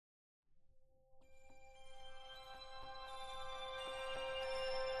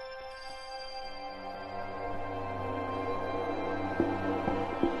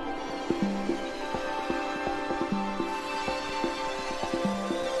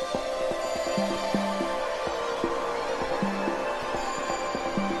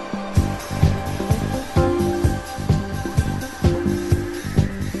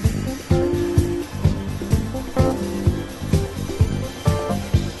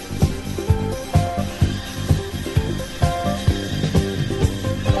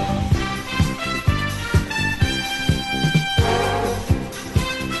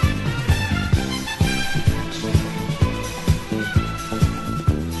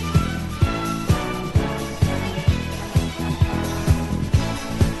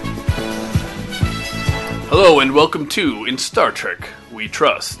Hello and welcome to In Star Trek We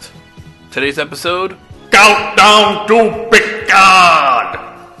Trust. Today's episode, Countdown to Picard!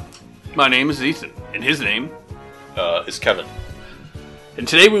 My name is Ethan, and his name is Kevin. And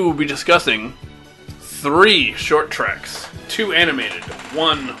today we will be discussing 3 short treks, 2 animated,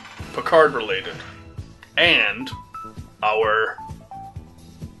 1 Picard related, and our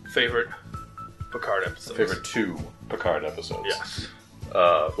favorite Picard episodes. Favorite 2 Picard episodes. Yes.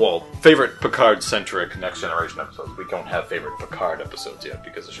 Favorite Picard-centric Next Generation episodes. We don't have favorite Picard episodes yet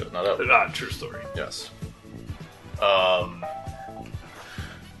because the show's not out. True story. Yes.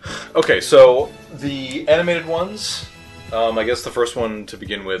 Okay, so the animated ones. I guess the first one to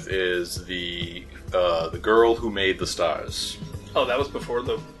begin with is the girl who made the stars. Oh, that was before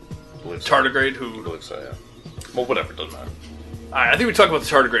the So. tardigrade who... I believe so, yeah. Well, whatever, doesn't matter. Alright, I think we talk about the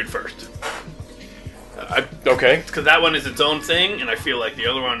tardigrade first. Okay. Because that one is its own thing, and I feel like the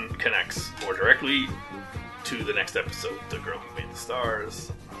other one connects more directly to the next episode. The girl who made the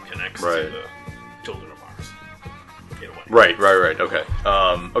stars connects to the children of Mars. In a way. Right. Okay.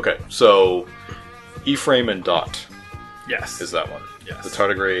 Okay. So, Ephraim and Dot. Yes. Is that one? Yes. The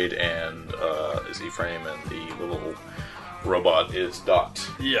tardigrade and is Ephraim, and the little robot is Dot.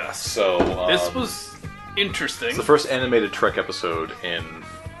 Yes. So this was interesting. It's the first animated Trek episode in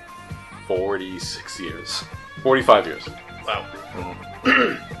 46 years. 45 years. Wow.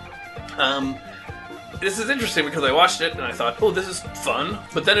 This is interesting because I watched it and I thought, oh, this is fun.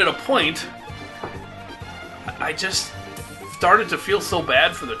 But then at a point, I just started to feel so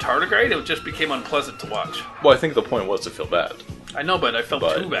bad for the tardigrade, it just became unpleasant to watch. Well, I think the point was to feel bad. I know, but I felt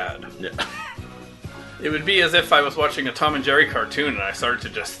too bad. Yeah. It would be as if I was watching a Tom and Jerry cartoon and I started to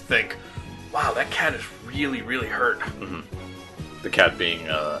just think, wow, that cat is really, really hurt. Mm-hmm. The cat being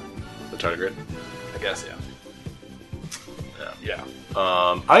the tardigrade? I guess, yeah.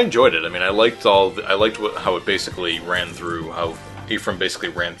 I enjoyed it. I mean, I liked how it basically ran through, how Ephraim basically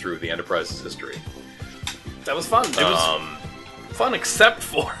ran through the Enterprise's history. That was fun. It was fun except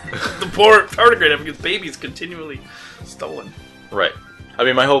for the poor tardigrade having his babies continually stolen. Right. I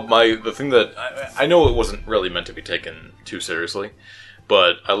mean, the thing that I know it wasn't really meant to be taken too seriously,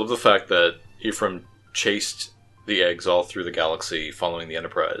 but I love the fact that Ephraim chased the eggs all through the galaxy following the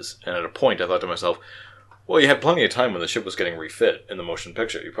Enterprise, and at a point I thought to myself, well, you had plenty of time when the ship was getting refit in the motion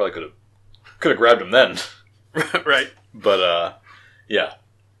picture. You probably could have grabbed him then. Right. But yeah.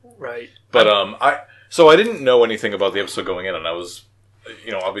 Right. But I didn't know anything about the episode going in, and I was,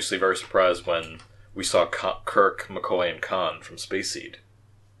 obviously very surprised when we saw Kirk, McCoy, and Khan from Space Seed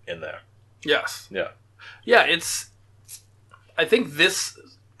in there. Yes. Yeah. Yeah, I think this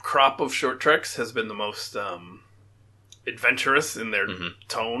crop of short treks has been the most adventurous in their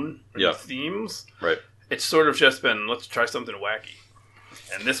tone and themes. Right. It's sort of just been, let's try something wacky.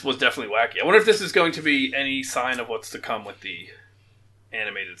 And this was definitely wacky. I wonder if this is going to be any sign of what's to come with the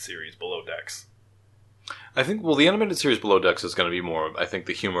animated series Below Decks. I think, the animated series Below Decks is going to be more, I think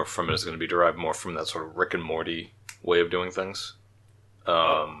the humor from it is going to be derived more from that sort of Rick and Morty way of doing things.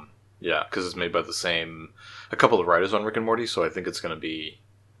 Yeah, because it's made by a couple of writers on Rick and Morty, so I think it's going to be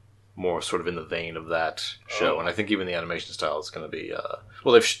more sort of in the vein of that show. And I think even the animation style is going to be,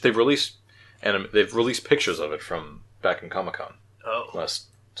 they've released pictures of it from back in Comic-Con last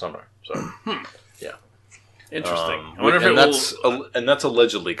summer, so, yeah. Interesting. I wonder if and that's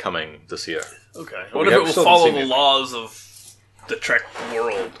allegedly coming this year. Okay. I wonder if it will follow the laws of the Trek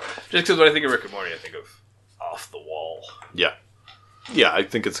world. Just because when I think of Rick and Morty, I think of off the wall. Yeah. Yeah, I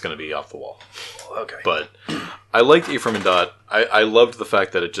think it's going to be off the wall. Okay. But I liked Ephraim and Dot. I loved the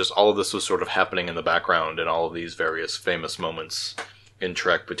fact that all of this was sort of happening in the background and all of these various famous moments in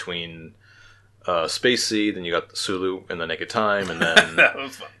Trek between Space Seed, then you got the Sulu in the Naked Time, and then that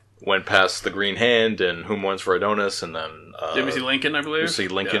was fun. Went past the Green Hand and Who Mourns for Adonis, and then did we see Lincoln, I believe? We see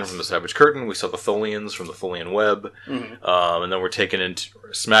Lincoln from the Savage Curtain. We saw the Tholians from the Tholian Web, and then we're taken into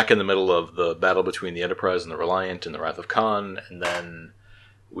smack in the middle of the battle between the Enterprise and the Reliant and the Wrath of Khan, and then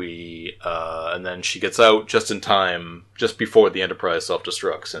and then she gets out just in time, just before the Enterprise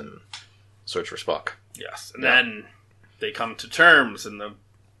self-destructs and search for Spock. Yes, and then they come to terms, and the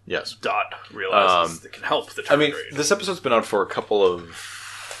Dot realizes it can help the tardigrade. I mean, this episode's been out for a couple of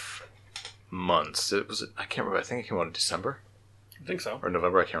months. I can't remember. I think it came out in December. I think so. Or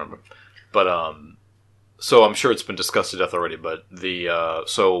November, I can't remember. But so I'm sure it's been discussed to death already, but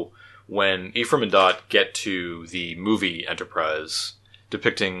so when Ephraim and Dot get to the movie Enterprise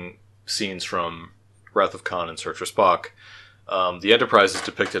depicting scenes from Wrath of Khan and Search for Spock, the Enterprise is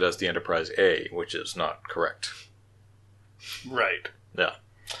depicted as the Enterprise A, which is not correct. Right. Yeah.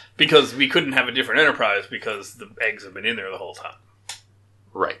 Because we couldn't have a different Enterprise because the eggs have been in there the whole time.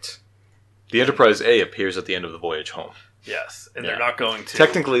 Right. The Enterprise A appears at the end of the voyage home. Yes, and Yeah. they're not going to...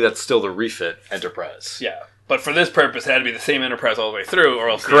 Technically, that's still the refit Enterprise. Yeah, but for this purpose, it had to be the same Enterprise all the way through, or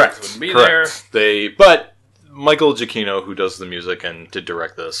else the Enterprise wouldn't be there. But Michael Giacchino, who does the music and did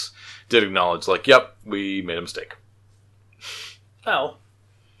direct this, did acknowledge, like, yep, we made a mistake. Well,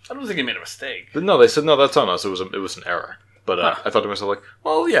 I don't think he made a mistake. But no, they said, no, that's on us. It was an error. But I thought to myself, like,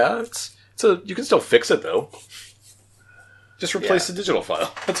 well, yeah, you can still fix it, though. Just replace the digital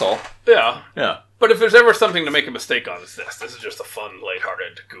file. That's all. Yeah. Yeah. But if there's ever something to make a mistake on, it's this. This is just a fun,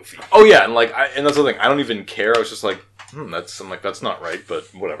 lighthearted, goofy. Oh, yeah, and that's the thing. I don't even care. I was just like, I'm like, that's not right, but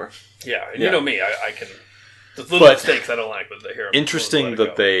whatever. Yeah, and you know me. I can... The little mistakes I don't like, but they hear them. Interesting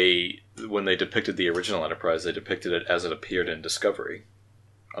that when they depicted the original Enterprise, they depicted it as it appeared in Discovery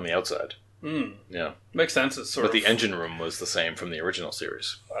on the outside. Mm. Yeah. Makes sense. It's But the engine room was the same from the original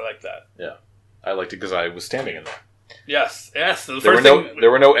series. I like that. Yeah. I liked it because I was standing in there. Yes. There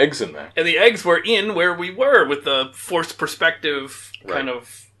were no eggs in there. And the eggs were in where we were with the forced perspective kind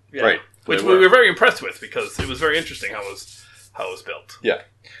of... Yeah, right. Which we were very impressed with because it was very interesting how it was built. Yeah.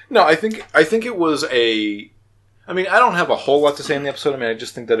 No, I think it was a... I mean, I don't have a whole lot to say in the episode. I mean, I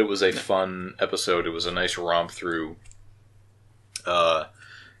just think that it was a fun episode. It was a nice romp through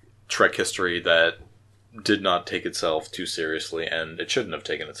Trek history that did not take itself too seriously, and it shouldn't have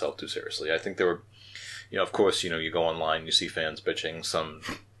taken itself too seriously. I think there were, of course, you go online, you see fans bitching. Some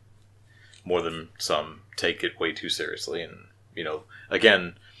more than some take it way too seriously, and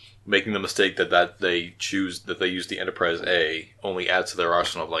again, making the mistake that they use the Enterprise A only adds to their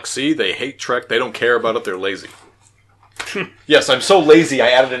arsenal of like, see, they hate Trek, they don't care about it, they're lazy. Yes, I'm so lazy I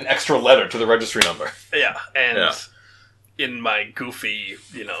added an extra letter to the registry number. Yeah, and in my goofy,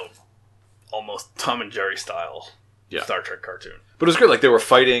 almost Tom and Jerry style Star Trek cartoon. But it was great, like they were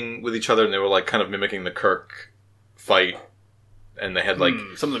fighting with each other and they were like kind of mimicking the Kirk fight, and they had like...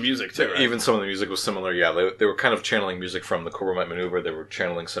 some of the music too, right? Even some of the music was similar, yeah. They were kind of channeling music from the Corbomite Maneuver, they were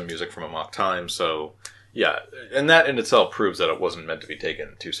channeling some music from Amok Time, so... Yeah, and that in itself proves that it wasn't meant to be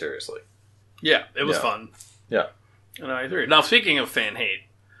taken too seriously. Yeah, it was fun. Yeah. And I agree. Now, speaking of fan hate,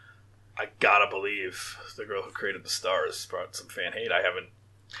 I gotta believe the girl who created the stars brought some fan hate. I haven't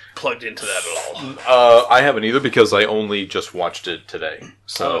plugged into that at all. I haven't either because I only just watched it today.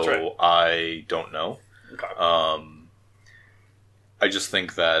 So that's right. I don't know. Okay. I just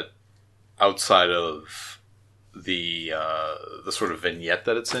think that outside of the sort of vignette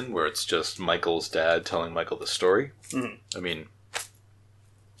that it's in, where it's just Michael's dad telling Michael the story, I mean,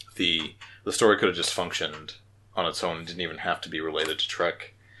 the story could have just functioned on its own and didn't even have to be related to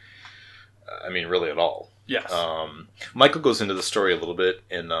Trek. I mean, really at all. Yes. Michael goes into the story a little bit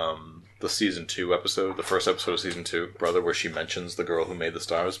in the season 2 episode, the first episode of season 2, Brother, where she mentions the girl who made the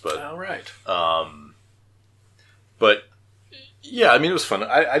stars. But all right. But yeah, I mean, it was fun.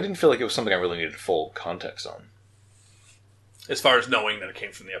 I didn't feel like it was something I really needed full context on. As far as knowing that it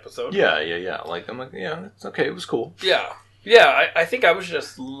came from the episode. Yeah. Like I'm like, yeah, it's okay. It was cool. Yeah. I think I was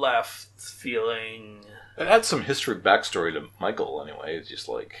just left feeling. It had some history backstory to Michael anyway. It's just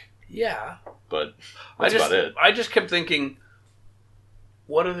like... Yeah. But that's about it. I just kept thinking,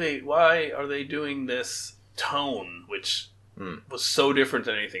 why are they doing this tone, which was so different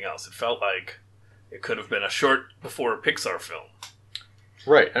than anything else? It felt like it could have been a short before a Pixar film.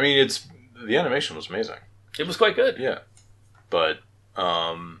 Right. I mean, the animation was amazing. It was quite good. Yeah. But,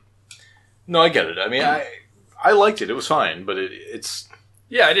 no, I get it. I mean, I liked it. It was fine, but it's...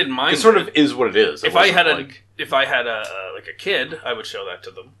 Yeah, I didn't mind. It sort of is what it is. If I had a kid, I would show that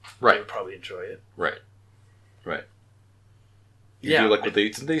to them. Right. They would probably enjoy it. Right. You Yeah. do like what they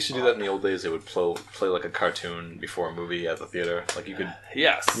used to do that in the old days. They would play like a cartoon before a movie at the theater. Like you could.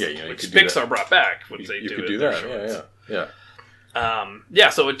 Yes. Yeah. You which could do Pixar that. brought back. You could do that. Yeah.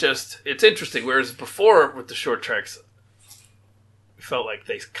 So it's interesting. Whereas before with the short treks, it felt like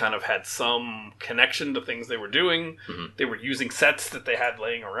they kind of had some connection to things they were doing. Mm-hmm. They were using sets that they had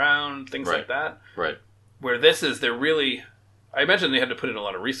laying around, things like that. Right. Where this is, they're really... I imagine they had to put in a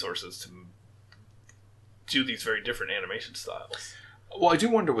lot of resources to do these very different animation styles. Well, I do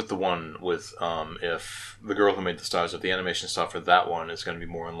wonder with the one with if the girl who made the stars, if the animation style for that one is going to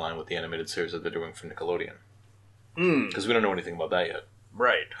be more in line with the animated series that they're doing for Nickelodeon. Because we don't know anything about that yet.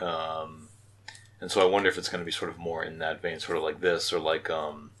 Right. And so I wonder if it's going to be sort of more in that vein, sort of like this, or like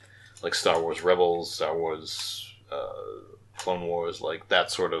Star Wars Rebels, Star Wars Clone Wars, like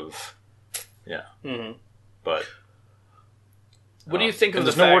that sort of, yeah. Mm-hmm. But what do you think of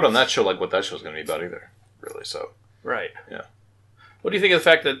the fact... There's no word on that show, like what that show's going to be about either, really, so. Right. Yeah. What do you think of the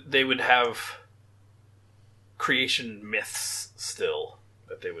fact that they would have creation myths still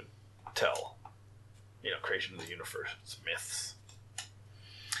that they would tell? Creation of the universe myths.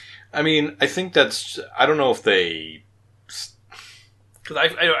 I mean, I think that's... I don't know if they... Because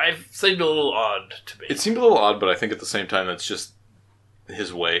I've seemed a little odd to me. It seemed a little odd, but I think at the same time that's just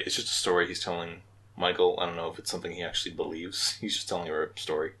his way. It's just a story he's telling Michael. I don't know if it's something he actually believes. He's just telling her a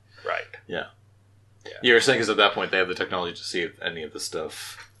story. Right. Yeah. Yeah. You're saying because at that point they have the technology to see if any of this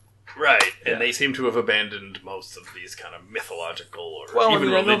stuff... Right, and Yeah. they seem to have abandoned most of these kind of mythological or Well, even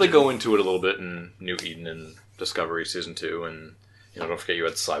I know they religion. go into it a little bit in New Eden and Discovery Season 2, and don't forget you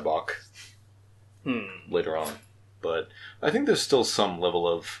had Cybok later on. But I think there's still some level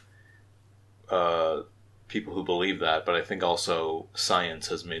of people who believe that, but I think also science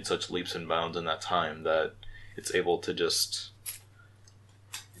has made such leaps and bounds in that time that it's able to just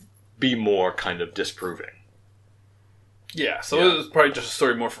be more kind of disproving. Yeah, so Yeah. it was probably just a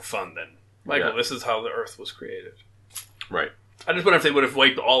story more for fun then. Michael, Yeah. this is how the Earth was created. Right. I just wonder if they would have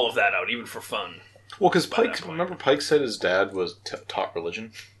wiped all of that out, even for fun. Well, because By that Pike, point. remember Pike said his dad was taught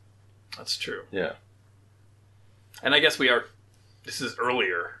religion? That's true. Yeah. And I guess this is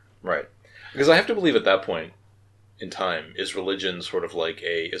earlier. Right. Because I have to believe at that point in time, is religion sort of like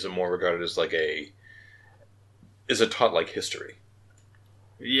is it more regarded as like is it taught like history?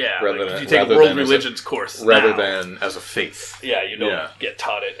 Yeah, Rather like than- if you take rather a world than as a- religions course Rather now, than as a faith. yeah, you don't Yeah. get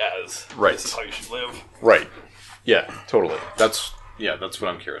taught it as Right. this is how you should live. Right. Yeah, totally. That's what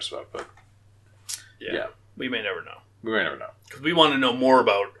I'm curious about, but Yeah. We may never know. we may never know. Because we want to know more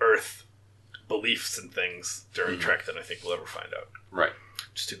about Earth beliefs and things during Mm-hmm. Trek than I think we'll ever find out. Right.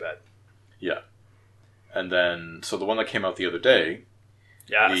 Which is too bad. Yeah. And then, so the one that came out the other day,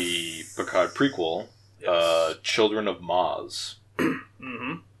 Yes. the Picard prequel, Yes. Children of Maz.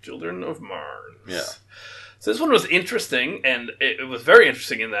 Mm-hmm. Children of Mars. Yeah. So this one was interesting, and it was very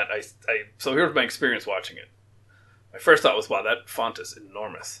interesting in that so here's my experience watching it. My first thought was, wow, that font is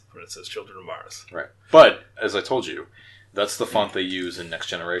enormous when it says Children of Mars. Right. But, as I told you, that's the font they use in Next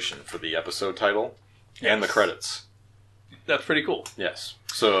Generation for the episode title and the credits. That's pretty cool. Yes.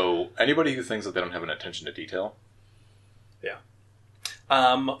 So, anybody who thinks that they don't have an attention to detail,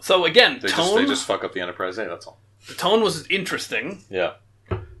 So again, they tone, just fuck up the Enterprise A, that's all. the tone was interesting, Yeah.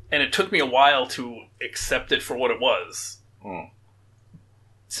 and it took me a while to accept it for what it was. Mm.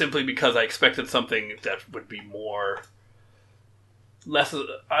 Simply because I expected something that would be less.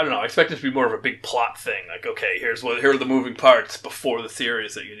 I don't know. I expected it to be more of a big plot thing. Like, okay, here are the moving parts before the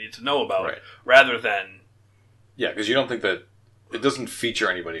series that you need to know about, Right. rather than Yeah, because you don't think that... It doesn't feature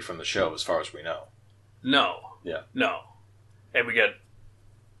anybody from the show, as far as we know. no, Yeah. and we get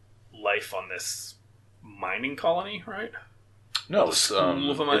life on this mining colony, right? No, The it's,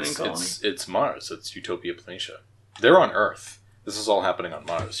 school of a mining it's, colony? it's Mars. It's Utopia Planitia. They're on Earth. This is all happening on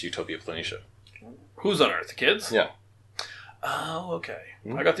Mars, Utopia Planitia. Who's on Earth? The kids? Yeah. Oh, okay.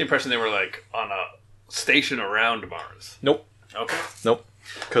 Mm. I got the impression they were like on a station around Mars. Nope. Okay. Nope.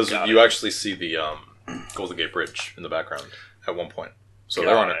 Because Got you it. actually see the Golden Gate Bridge in the background at one point. So Got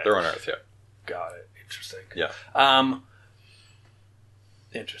they're on it. it. They're on Earth, yeah. Got it. Interesting. Yeah.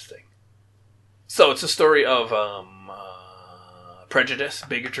 Interesting. So it's a story of prejudice,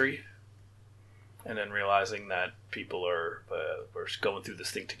 bigotry, and then realizing that people are we're going through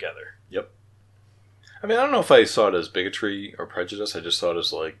this thing together. Yep. I mean, I don't know if I saw it as bigotry or prejudice. I just saw it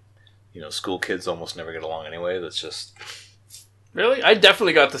as like, school kids almost never get along anyway. That's just... Really, I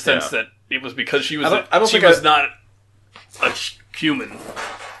definitely got the sense Yeah. that it was because she was I don't she think was not a human. that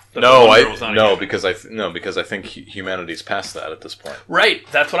the No, one girl was not a human. because I think humanity's past that at this point. Right,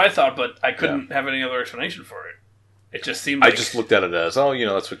 that's what I thought, but I couldn't have any other explanation for it. It just seemed I like... just looked at it as,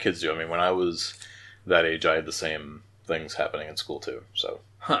 that's what kids do. I mean, when I was that age, I had the same things happening in school too. So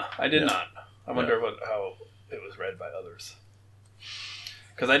I did Yeah. not. I wonder how it was read by others.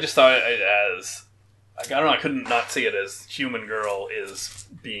 Because I just saw it as... I don't know, I couldn't not see it as human girl is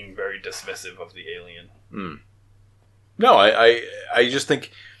being very dismissive of the alien. no, I just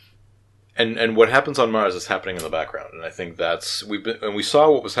think, and what happens on Mars is happening in the background, and I think we saw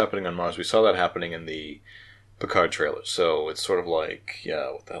what was happening on Mars. We saw that happening in the Picard trailer. So it's sort of like,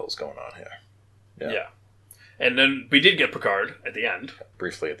 what the hell is going on here? Yeah. And then we did get Picard at the end.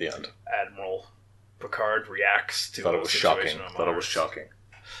 Briefly at the end. Admiral Picard reacts to Thought the it was situation shocking. on Thought it was Mars. shocking.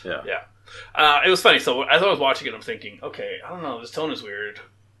 Yeah. Yeah. It was funny. So as I was watching it, I'm thinking, okay, I don't know, this tone is weird.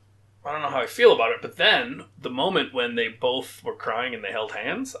 I don't know how I feel about it. But then, the moment when they both were crying and they held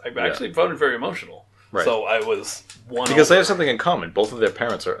hands, I actually found it very emotional. Right. So I was won Because they over. have something in common. Both of their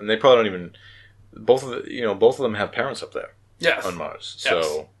parents are, and they probably don't even. Both of them have parents up there Yes. on Mars. Yes.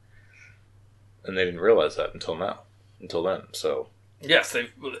 So, and they didn't realize that until then. So, Yes,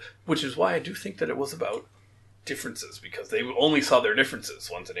 which is why I do think that it was about differences, because they only saw their differences.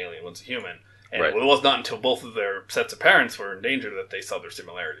 One's an alien, one's a human. And Right. it was not until both of their sets of parents were in danger that they saw their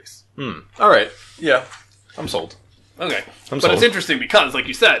similarities. All right. Yeah. I'm sold. Okay. I'm But it's sold. interesting because, like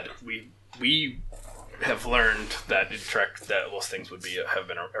you said, we have learned that in Trek that those things would have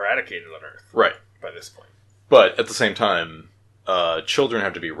been eradicated on Earth Right. by this point. But at the same time, children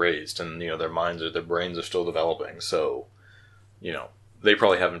have to be raised, and their brains are still developing. So, they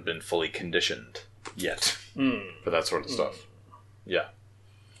probably haven't been fully conditioned yet for that sort of stuff. Yeah,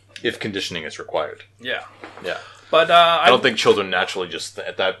 if conditioning is required. Yeah. Yeah, But I don't think children naturally just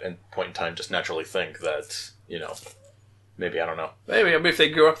at that point in time just naturally think that maybe I don't know. maybe if they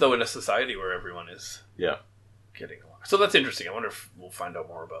grew up though in a society where everyone is Yeah, getting along. So that's interesting. I wonder if we'll find out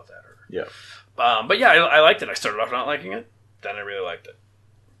more about that. yeah, But yeah, I liked it. I started off not liking it, then I really liked it.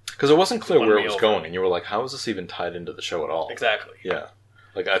 because it wasn't clear Won where me it was over. going, and you were like, "How is this even tied into the show at all?" Exactly. Yeah,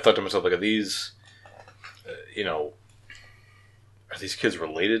 like I thought to myself, like, are these kids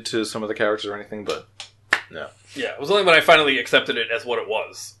related to some of the characters or anything? But no. Yeah, it was only when I finally accepted it as what it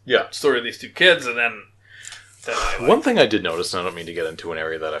was. Yeah. Story of these two kids, and then I One thing I did notice, and I don't mean to get into an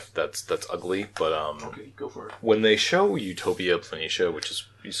area that's ugly, but Okay, go for it. when they show Utopia Planitia,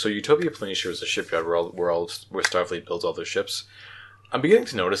 Utopia Planitia is a shipyard where Starfleet builds all their ships. I'm beginning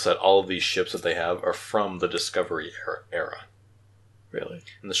to notice that all of these ships that they have are from the Discovery era. Really?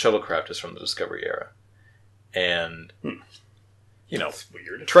 And the shuttlecraft is from the Discovery era. And, That's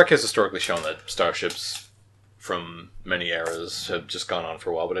weird. Trek has historically shown that starships from many eras have just gone on for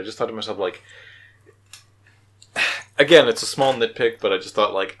a while, but I just thought to myself, like, again, it's a small nitpick, but I just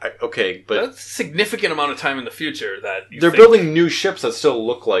thought, like, okay, but That's a significant amount of time in the future that they're building new ships that still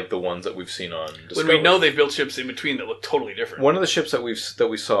look like the ones that we've seen on Discovery. when we know they've built ships in between that look totally different. One of the ships that we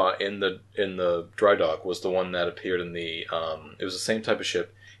saw in the dry dock was the one that appeared in the it was the same type of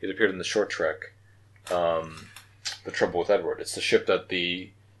ship. It appeared in the short trek, The Trouble with Edward. It's the ship that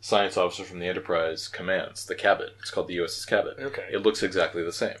the science officer from the Enterprise commands, the Cabot. It's called the USS Cabot. Okay. It looks exactly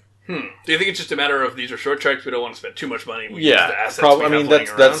the same. Do you think it's just a matter of these are short treks, we don't want to spend too much money, we use the Yeah, assets probably. I we have mean, laying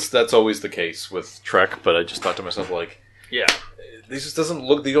around? that's always the case with Trek. But I just thought to myself, like, Yeah. these just doesn't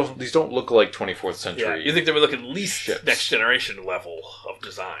look. These don't look like 24th century. Yeah, you think they would look at least ships. next generation level of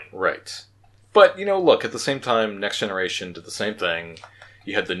design. Right. But, look, at the same time, Next Generation did the same thing.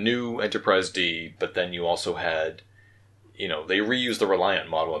 You had the new Enterprise D, but then you also had, they reused the Reliant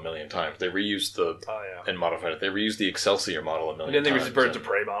model a million times. They reused and modified it. They reused the Excelsior model a million And then times. they use Birds of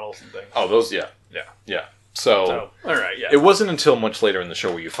Prey models and things. Oh, those, yeah. Yeah. Yeah. So, So, alright, yeah. it wasn't until much later in the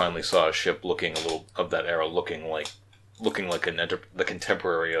show where you finally saw a ship looking a little, of that era, looking like the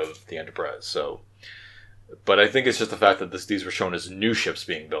contemporary of the Enterprise. So, but I think it's just the fact that these were shown as new ships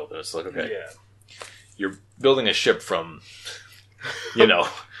being built. And it's like, okay, Yeah. you're building a ship from,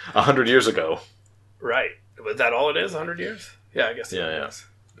 100 years ago. Right. Was that all it is, 100 years? Yeah, I guess it Yeah. is.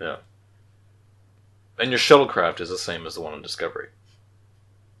 Yeah. And your shuttlecraft is the same as the one on Discovery.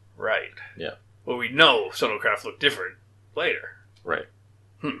 Right. Yeah. Well, we know shuttlecraft look different later. Right.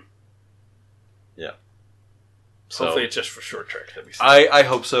 Hmm. Yeah. So Hopefully it's just for short trek that we see. I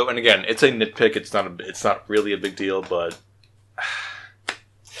hope so. And again, it's a nitpick. It's not really a big deal, but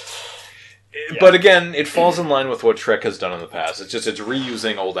Yeah. but again, it falls in line with what Trek has done in the past. It's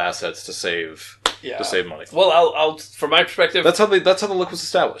reusing old assets to save money. Well, I'll from my perspective, That's how the look was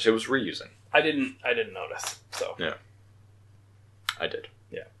established. It was reusing. I didn't notice. So Yeah. I did.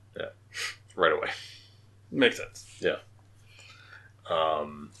 Yeah. Yeah. Right away. makes sense. Yeah.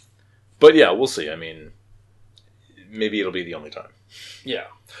 But yeah, we'll see. I mean, maybe it'll be the only time. Yeah.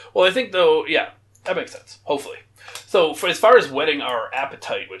 Well, I think though, yeah, that makes sense. Hopefully. So, for as far as whetting our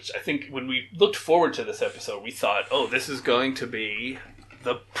appetite, which I think when we looked forward to this episode, we thought, oh, this is going to be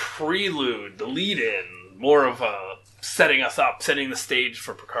the prelude, the lead-in, more of a setting us up, setting the stage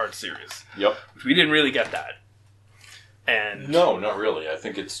for Picard series. Yep. We didn't really get that. And No, not really. I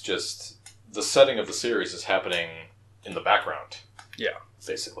think it's just the setting of the series is happening in the background. Yeah.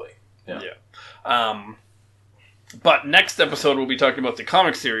 Basically. Yeah. But next episode, we'll be talking about the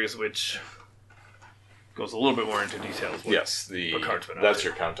comic series, which goes a little bit more into details. Yes, Picard's been that's out.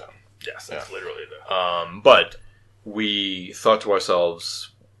 your countdown. Yes, that's literally But we thought to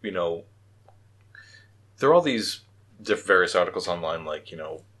ourselves, there are all these various articles online, like,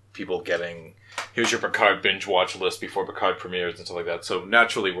 people getting, here's your Picard binge watch list before Picard premieres and stuff like that. So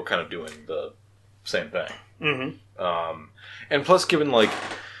naturally, we're kind of doing the same thing. Mm-hmm. And plus, given what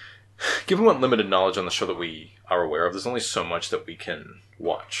limited knowledge on the show that we are aware of, there's only so much that we can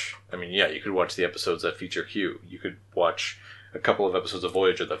watch. I mean, yeah, you could watch the episodes that feature Q. You could watch a couple of episodes of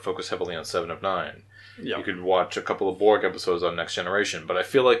Voyager that focus heavily on 7 of 9. Yeah. You could watch a couple of Borg episodes on Next Generation. But I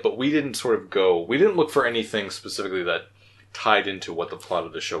feel like, we didn't look for anything specifically that tied into what the plot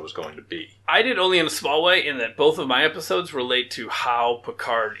of the show was going to be. I did only in a small way, in that both of my episodes relate to how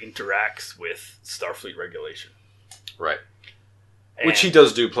Picard interacts with Starfleet regulation. Right. And Which he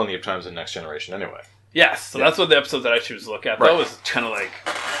does do plenty of times in Next Generation anyway. yes, so that's what the episode that I choose to look at. Right. That was kind of like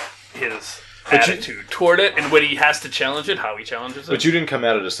his attitude toward it, and when he has to challenge it, how he challenges it. But you didn't come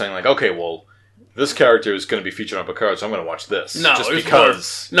at it as saying like, okay, well, this character is going to be featured on Picard, so I'm going to watch this. No, just it was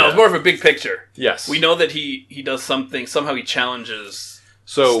because. It's more of a big picture. Yes. We know that he does something. Somehow he challenges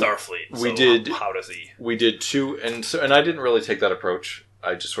Starfleet. We So did. How does he? We did two, and I didn't really take that approach.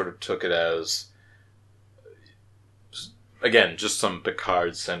 I just sort of took it as, again, just some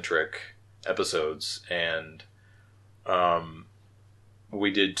Picard-centric episodes, and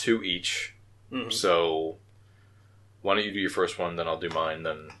we did 2 each. Mm-hmm. So why don't you do your first one, then I'll do mine,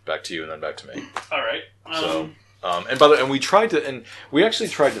 then back to you, and then back to me. All right. And by the way, we actually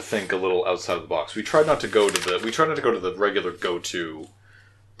tried to think a little outside of the box. We tried not to go to the regular go-to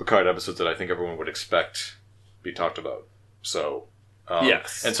Picard episodes that I think everyone would expect be talked about. So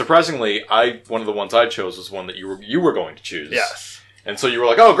yes. And surprisingly, one of the ones I chose was one that you were going to choose. Yes. And so you were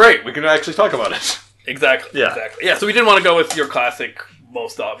like, "Oh, great, we can actually talk about it." Exactly. Yeah. Exactly. Yeah. So we didn't want to go with your classic,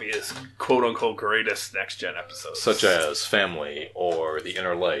 most obvious, quote unquote, greatest next gen episodes, Such as Family or The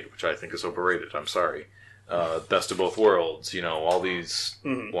Inner Light, which I think is overrated. I'm sorry. Best of Both Worlds. All these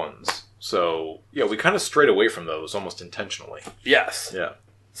ones. So yeah, we kind of strayed away from those almost intentionally. Yes. Yeah.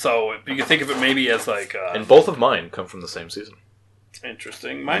 So you can think of it maybe as like. And both of mine come from the same season.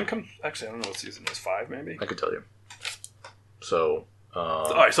 Interesting. Mine comes. Actually, I don't know what season it is. 5, maybe. I could tell you. So.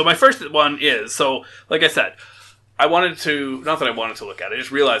 All right. So my first one is like I said, I wanted to. Not that I wanted to look at it. I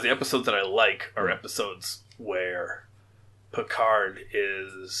just realized the episodes that I like are episodes where Picard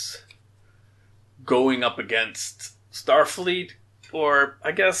is going up against Starfleet, or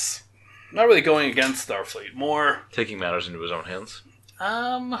I guess not really going against Starfleet. More taking matters into his own hands.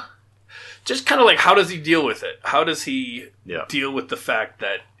 Just kind of like, how does he deal with it? How does he Yeah. deal with the fact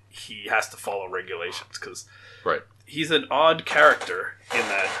that he has to follow regulations? Because Right. he's an odd character in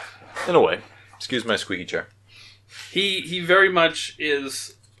that In a way. Excuse my squeaky chair. he very much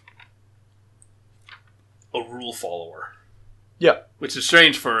is a rule follower. Yeah. Which is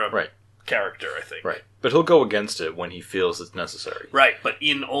strange for a Right. character, I think. Right. But he'll go against it when he feels it's necessary. Right, but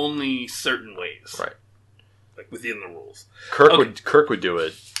in only certain ways. Right. Like within the rules. Kirk would do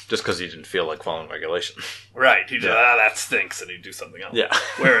it just because he didn't feel like following regulation. Right. He'd just, that stinks, and he'd do something else. Yeah.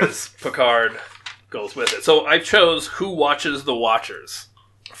 Whereas Picard goes with it. So I chose Who Watches the Watchers.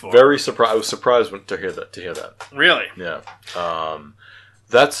 Very surprised. I was surprised to hear that. Really? Yeah.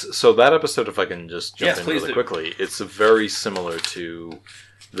 That episode, if I can just jump in please really do. quickly, it's very similar to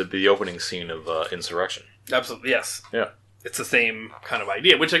the opening scene of Insurrection. Absolutely, yes. Yeah. It's the same kind of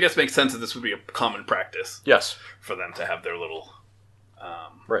idea, which I guess makes sense that this would be a common practice Yes. for them to have their little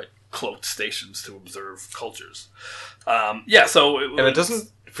Right. cloaked stations to observe cultures. And it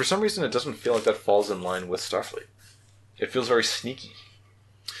doesn't, for some reason, it doesn't feel like that falls in line with Starfleet. It feels very sneaky.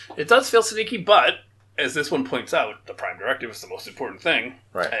 It does feel sneaky, but as this one points out, the Prime Directive is the most important thing.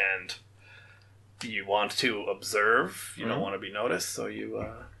 Right. And you want to observe, you don't want to be noticed, so you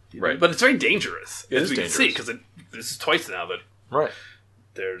Right. But it's very dangerous, It as is we dangerous. can see, because this is twice now that Right.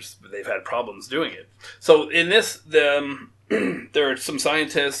 they've had problems doing it. So in this, there are some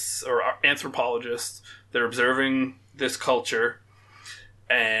scientists or anthropologists that are observing this culture,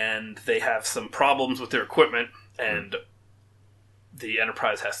 and they have some problems with their equipment, and the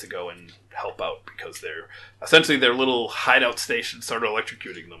Enterprise has to go and help out because their little hideout station started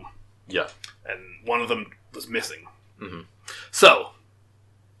electrocuting them, Yeah. and one of them was missing. Mm-hmm. So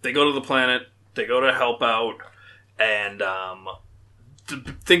they go to the planet, they go to help out, and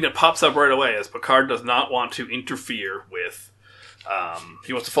the thing that pops up right away is Picard does not want to interfere with.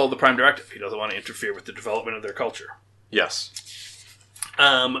 He wants to follow the Prime Directive. He doesn't want to interfere with the development of their culture. Yes.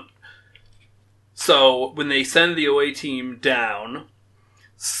 So when they send the OA team down,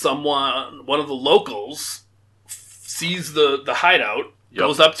 one of the locals sees the hideout,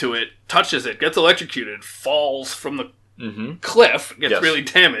 goes up to it, touches it, gets electrocuted, falls from the cliff, gets Yes. really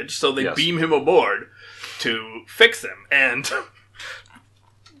damaged, so they beam him aboard to fix him. And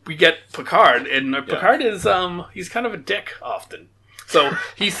we get Picard, and Picard is, he's kind of a dick often. So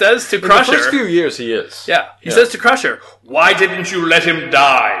he says to Crusher... In the first few years, he is. Yeah. He says to Crusher, "Why didn't you let him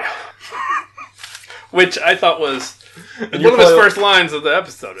die?" Which I thought was one of his first lines of the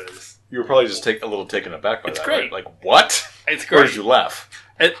episode is. You were probably just a little taken aback by It's that. great. Right? Like, what? It's Or great. did you laugh?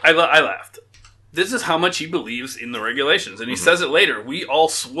 I laughed. This is how much he believes in the regulations. And he says it later. "We all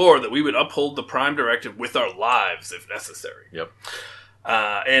swore that we would uphold the Prime Directive with our lives if necessary." Yep.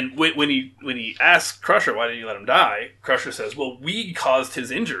 And when he asks Crusher, why did you let him die? Crusher says, well, we caused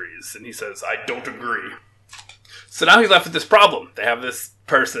his injuries. And he says, I don't agree. So now he's left with this problem. They have this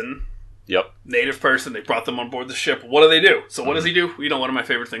person, native person. They brought them on board the ship. What do? So what does he do? You know, one of my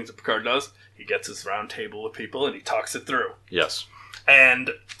favorite things that Picard does. He gets his round table of people and he talks it through. Yes.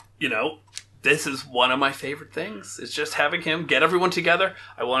 And, you know, this is one of my favorite things. It's just having him get everyone together.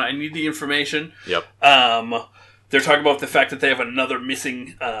 I need the information. Yep. They're talking about the fact that they have another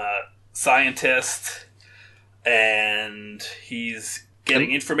missing scientist, and he's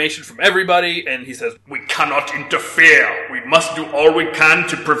getting information from everybody, and he says, we cannot interfere. We must do all we can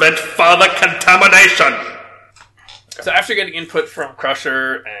to prevent further contamination. So after getting input from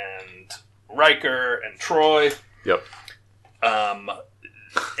Crusher and Riker and Troy,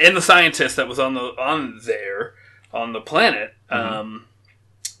 and the scientist that was on the planet,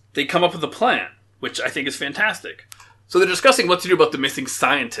 they come up with a plan, which I think is fantastic. So they're discussing what to do about the missing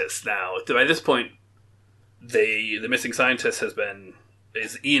scientist now. By this point, the missing scientist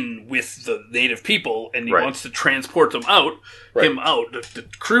is in with the native people, and he wants to transport them out. Him out. The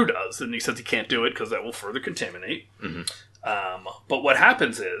crew does, and he says he can't do it because that will further contaminate. But what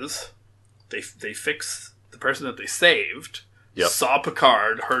happens is they fix the person that they saved. Saw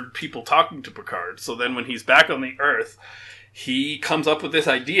Picard, heard people talking to Picard. So then when he's back on the Earth, he comes up with this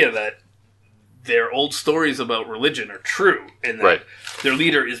idea that their old stories about religion are true, and that their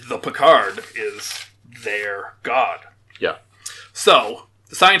leader is the Picard, is their god. Yeah. So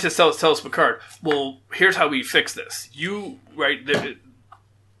the scientist tells Picard, well, here's how we fix this.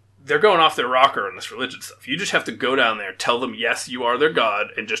 They're going off their rocker on this religion stuff. You just have to go down there, tell them, yes, you are their god,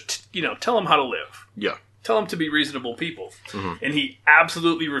 and just, tell them how to live. Yeah. Tell them to be reasonable people. And he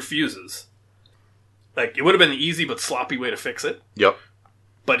absolutely refuses. Like, it would have been the easy but sloppy way to fix it. Yep.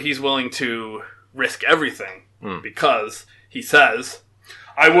 But he's willing to risk everything because he says,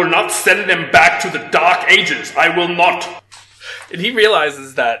 I will not send them back to the Dark Ages. I will not. And he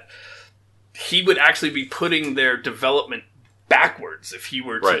realizes that he would actually be putting their development backwards if he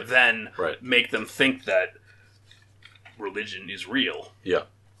were to then make them think that religion is real. Yeah.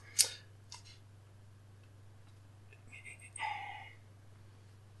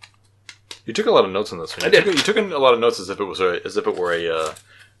 You took a lot of notes on this one. You took a lot of notes as if it were a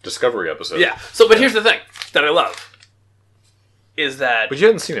Discovery episode. Yeah. So, but here's the thing that I love is that. But you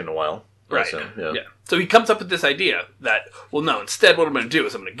hadn't seen it in a while, right? Yeah. So he comes up with this idea that, well, no. Instead, what I'm going to do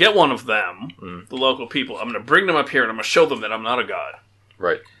is I'm going to get one of them, the local people. I'm going to bring them up here and I'm going to show them that I'm not a god.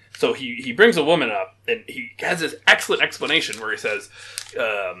 Right. So he brings a woman up, and he has this excellent explanation where he says,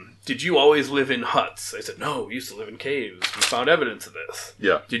 did you always live in huts? I said, no, we used to live in caves. We found evidence of this.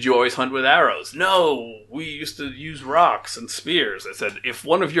 Yeah. Did you always hunt with arrows? No, we used to use rocks and spears. I said, if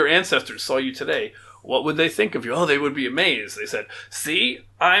one of your ancestors saw you today, what would they think of you? Oh, they would be amazed. They said, see,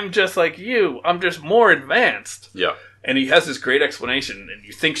 I'm just like you. I'm just more advanced. Yeah. And he has this great explanation, and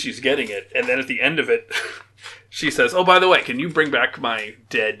you think she's getting it, and then at the end of it... She says, oh, by the way, can you bring back my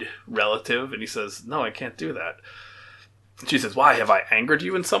dead relative? And he says, no, I can't do that. And she says, why? Have I angered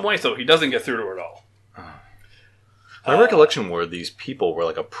you in some way? So he doesn't get through to her at all. My recollection were these people were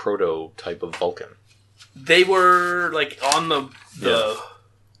like a prototype of Vulcan. They were like on like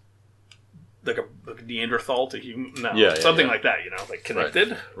a Neanderthal to human, something like that, like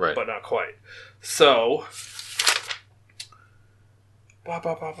connected, but not quite. So,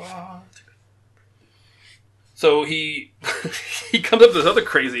 So he comes up with this other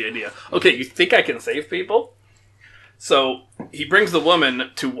crazy idea. Okay, you think I can save people? So he brings the woman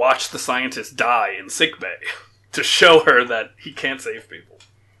to watch the scientist die in sickbay to show her that he can't save people.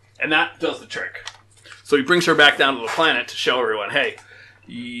 And that does the trick. So he brings her back down to the planet to show everyone, hey,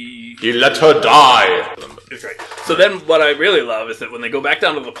 he let her die. It's great. So then what I really love is that when they go back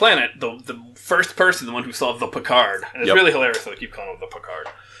down to the planet, the first person, the one who saw the Picard, and it's really hilarious that they keep calling him the Picard,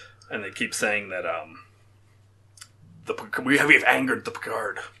 and they keep saying that... we have angered the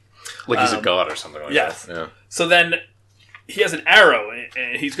Picard. Like he's a god or something like that. Yeah. So then he has an arrow,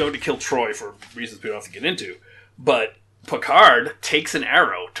 and he's going to kill Troy for reasons we don't have to get into. But Picard takes an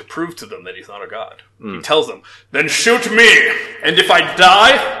arrow to prove to them that he's not a god. He tells them, then shoot me, and if I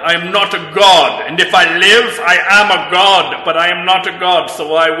die, I am not a god. And if I live, I am a god, but I am not a god,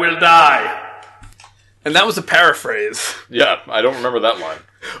 so I will die. And that was a paraphrase. Yeah, I don't remember that line.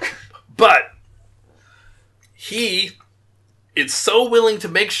 But... he is so willing to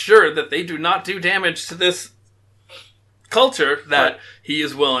make sure that they do not do damage to this culture that he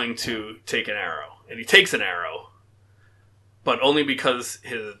is willing to take an arrow. And he takes an arrow, but only because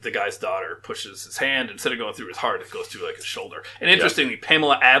the guy's daughter pushes his hand. Instead of going through his heart, it goes through like his shoulder. And interestingly,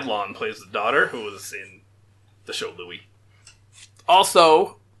 Pamela Adlon plays the daughter, who was in the show Louie.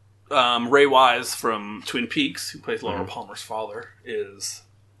 Also, Ray Wise from Twin Peaks, who plays Laura Palmer's father, is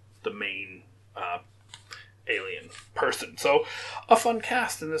the main alien person. So, a fun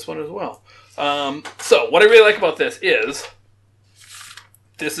cast in this one as well. So, what I really like about this is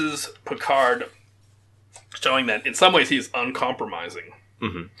Picard showing that in some ways he's uncompromising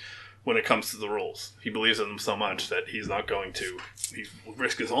when it comes to the rules. He believes in them so much that he's not going to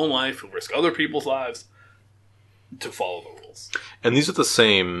risk his own life, he'll risk other people's lives to follow the rules. And this is the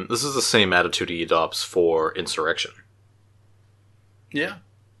same attitude he adopts for Insurrection. Yeah.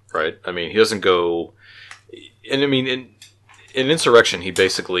 Right? I mean, he doesn't go... And I mean, in Insurrection, he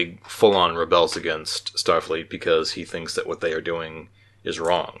basically full-on rebels against Starfleet because he thinks that what they are doing is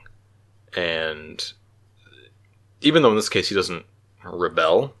wrong. And even though in this case he doesn't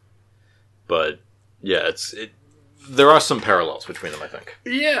rebel, but yeah, there are some parallels between them, I think.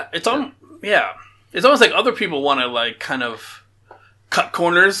 Yeah, it's almost like other people want to like kind of cut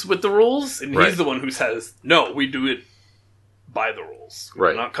corners with the rules, and he's the one who says, "No, we do it by the rules. We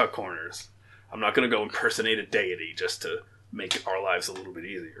do not cut corners. I'm not going to go impersonate a deity just to make our lives a little bit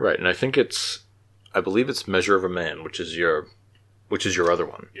easier." Right, and I believe it's Measure of a Man, which is your other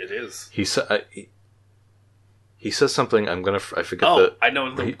one. It is. He says something. I forget. I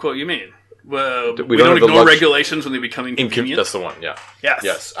know the quote you mean. Well, we don't don't ignore regulations when they become inconvenient. That's the one. Yeah.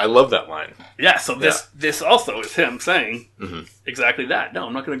 Yes. I love that line. Yeah. So this also is him saying exactly that. No,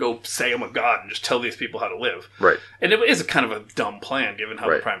 I'm not going to go say I'm a god and just tell these people how to live. Right. And it is a kind of a dumb plan given how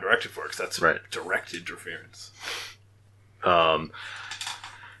the Prime Directive works. That's direct interference.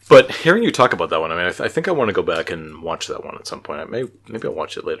 But hearing you talk about that one, I mean, I think I want to go back and watch that one at some point. Maybe I'll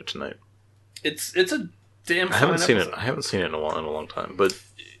watch it later tonight. It's a damn fun I haven't seen episode. it. I haven't seen it in a long time. But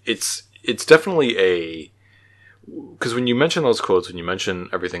it's definitely because when you mention those quotes, when you mention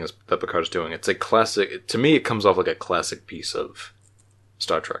everything that Picard's doing, it's a classic. To me, it comes off like a classic piece of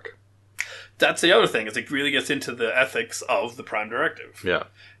Star Trek. That's the other thing, is it really gets into the ethics of the Prime Directive. Yeah.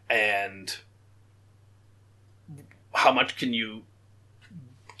 And how much can you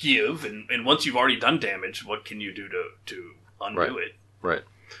give, and once you've already done damage, what can you do to undo it? Right.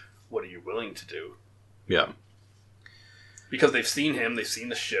 What are you willing to do? Yeah. Because they've seen him, they've seen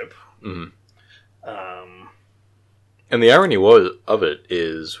the ship. Mm-hmm. And the irony of it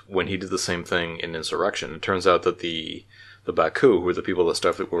is when he did the same thing in Insurrection, it turns out that the Baku, who were the people that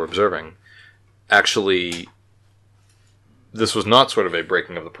Starfleet were observing, actually, this was not sort of a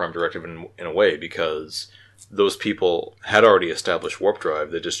breaking of the Prime Directive in a way, because those people had already established warp drive.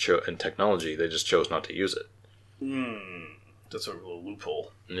 They just and technology. They just chose not to use it. That's a little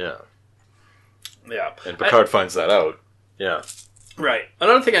loophole. Yeah. Yeah. And Picard finds that out. Yeah. Right.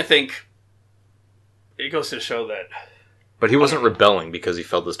 Another thing I think, it goes to show that... But he wasn't rebelling because he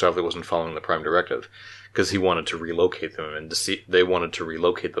felt that Starfleet wasn't following the Prime Directive, because he wanted to relocate them, and they wanted to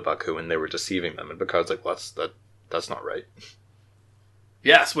relocate the Baku, and they were deceiving them. And Picard's like, well, that's not right.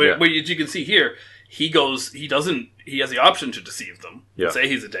 Yes, where you can see here, he has the option to deceive them, and say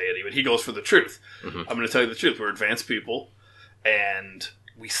he's a deity, but he goes for the truth. Mm-hmm. I'm going to tell you the truth. We're advanced people, and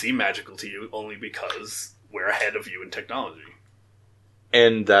we seem magical to you only because we're ahead of you in technology.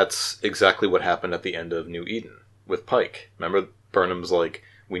 And that's exactly what happened at the end of New Eden with Pike. Remember, Burnham's like,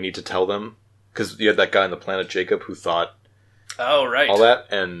 we need to tell them, because you had that guy on the planet, Jacob, who thought all that,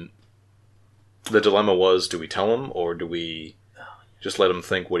 and the dilemma was, do we tell him, or do we just let him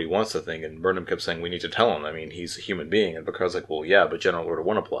think what he wants to think? And Burnham kept saying, we need to tell him. I mean, he's a human being. And Picard's like, well, yeah, but General Order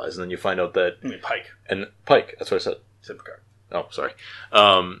 1 applies. And then you find out that... I mean, Pike. And Pike, that's what I said. You said Picard. Oh, sorry.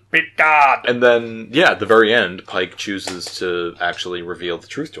 Picard! And then, at the very end, Pike chooses to actually reveal the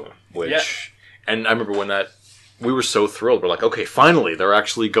truth to him. Which... Yeah. And I remember when we were so thrilled. We're like, okay, finally, they're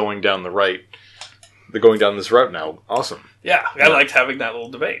actually going down they're going down this route now. Awesome. Yeah, I liked having that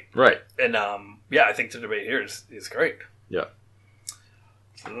little debate. Right. And, I think the debate here is great. Yeah.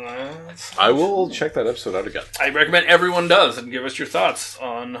 I will check that episode out again. I recommend everyone does, and give us your thoughts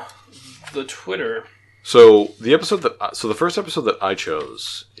on the Twitter. So the first episode that I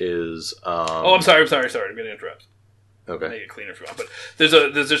chose is. I'm sorry. I'm going to interrupt. Okay. Make it cleaner for you. But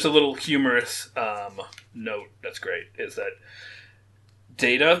there's just a little humorous note that's great. Is that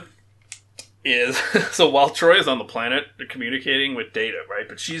Data is so while Troy is on the planet, they're communicating with Data, right?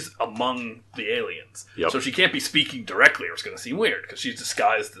 But she's among the aliens, so she can't be speaking directly, or it's going to seem weird because she's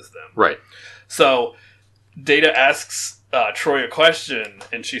disguised as them, right? So Data asks Troy a question,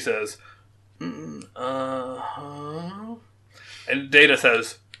 and she says, and Data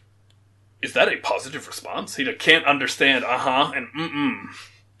says, "Is that a positive response?" He can't understand and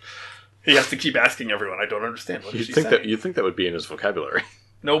He has to keep asking everyone. I don't understand. What is she saying? You think that would be in his vocabulary?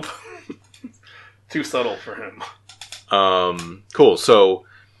 Nope. Too subtle for him. Cool. So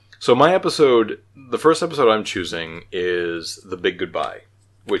my episode, the first episode I'm choosing is The Big Goodbye,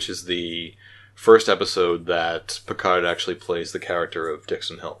 which is the first episode that Picard actually plays the character of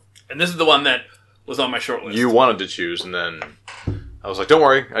Dixon Hill. And this is the one that was on my short list. You wanted to choose, and then I was like, don't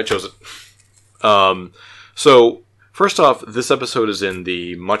worry, I chose it. So, first off, this episode is in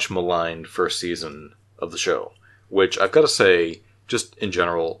the much maligned first season of the show, which I've got to say, just in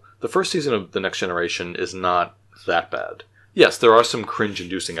general, the first season of The Next Generation is not that bad. Yes, there are some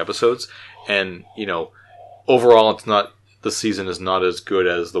cringe-inducing episodes, and, overall the season is not as good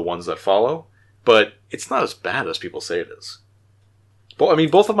as the ones that follow, but it's not as bad as people say it is. Well, I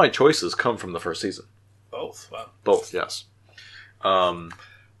mean, both of my choices come from the first season. Both? Wow. Both, yes. Now,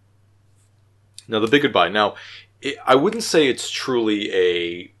 The Big Goodbye. Now, I wouldn't say it's truly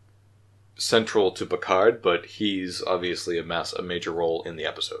a central to Picard, but he's obviously a major role in the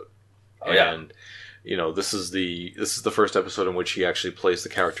episode. Oh, yeah. And, this is the first episode in which he actually plays the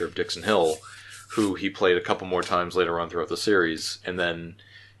character of Dixon Hill, who he played a couple more times later on throughout the series, and then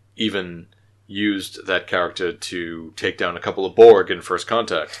even used that character to take down a couple of Borg in First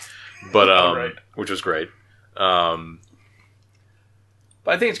Contact, but right. Which was great. But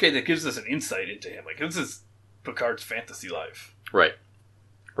I think it's great that it gives us an insight into him. Like, this is Picard's fantasy life. Right.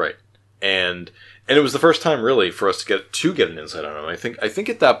 And it was the first time, really, for us to get an insight on him. I think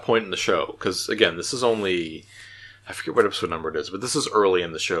at that point in the show, because again, this is only, I forget what episode number it is, but this is early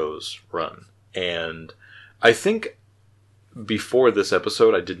in the show's run, and I think before this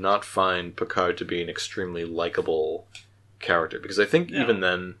episode, I did not find Picard to be an extremely likable character, because I think even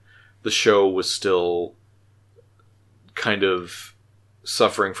then, the show was still kind of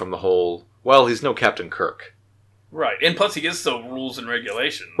suffering from the whole, well, he's no Captain Kirk. Right, and plus he gives the rules and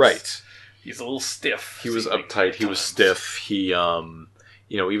regulations. Right. He's a little stiff. He was uptight, he was stiff, he,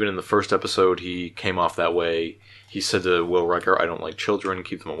 even in the first episode, he came off that way. He said to Will Riker, I don't like children,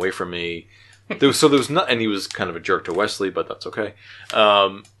 keep them away from me. There was not, and he was kind of a jerk to Wesley, but that's okay.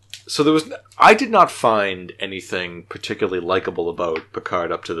 I did not find anything particularly likable about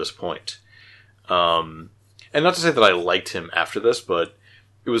Picard up to this point. And not to say that I liked him after this, but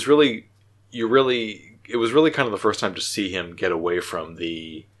it was really kind of the first time to see him get away from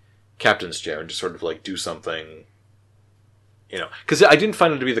the captain's chair and just sort of like do something, because I didn't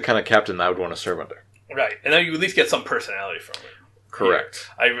find him to be the kind of captain that I would want to serve under. Right, and then you at least get some personality from him. Correct.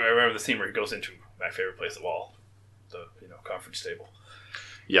 I remember the scene where he goes into my favorite place of all, the conference table.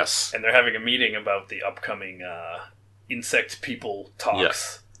 Yes. And they're having a meeting about the upcoming insect people talks.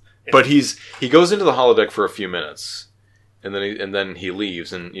 Yes. But he goes into the holodeck for a few minutes, and then he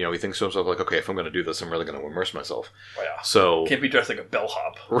leaves, and he thinks to himself like, okay, if I'm going to do this, I'm really going to immerse myself. Oh, yeah. So can't be dressed like a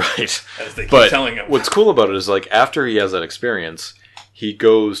bellhop, right? As they keep telling him. What's cool about it is like after he has that experience, he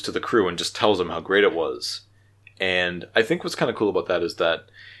goes to the crew and just tells them how great it was. And I think what's kind of cool about that is that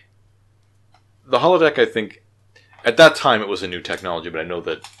the holodeck, I think, at that time it was a new technology, but I know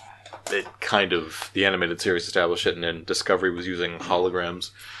that it kind of, the animated series established it, and then Discovery was using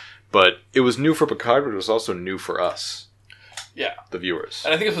holograms. But it was new for Picard, but it was also new for us. Yeah. The viewers.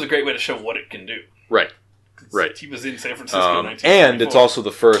 And I think this was a great way to show what it can do. Right. He was in San Francisco in 1974. And it's also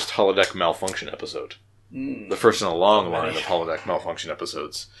the first holodeck malfunction episode. The first in a long line of holodeck malfunction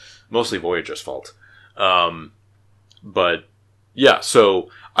episodes. Mostly Voyager's fault. But, yeah, so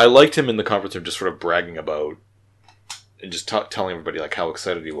I liked him in the conference room just sort of bragging about and just telling everybody like how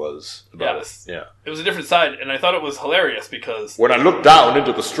excited he was about it. Yeah. It was a different side, and I thought it was hilarious because when I looked down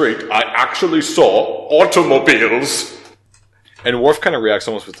into the street, I actually saw automobiles. And Worf kind of reacts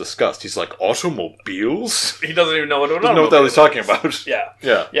almost with disgust. He's like, automobiles? He doesn't even know what an automobile doesn't know what the hell he's talking about. Yeah.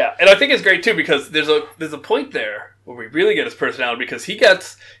 Yeah. And I think it's great too because there's a point there where we really get his personality because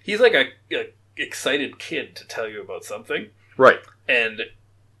he's like a excited kid to tell you about something. Right. And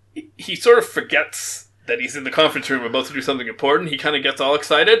he sort of forgets that he's in the conference room about to do something important. He kind of gets all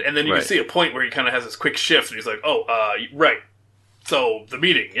excited, and then you can see a point where he kind of has this quick shift, and he's like, right. So, the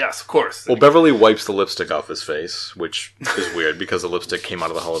meeting, yes, of course. Well, Beverly wipes the lipstick off his face, which is weird, because the lipstick came out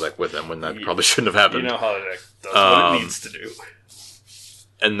of the holodeck with him, when that probably shouldn't have happened. Holodeck does what it needs to do.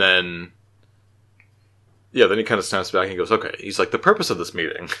 And then... Yeah, then he kind of snaps back and goes, okay. He's like, the purpose of this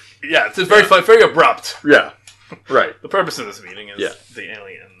meeting... Yeah, it's very fun, very abrupt. Yeah, right. The purpose of this meeting is the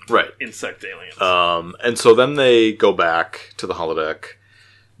alien. Right. Insect aliens. And so then they go back to the holodeck.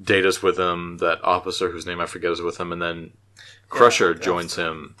 Data's with him. That officer whose name I forget is with him. And then Crusher joins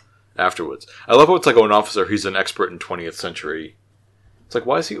him afterwards. I love how it's like, an officer, he's an expert in 20th century. It's like,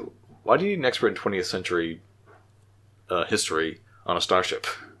 why do you need an expert in 20th century history on a starship?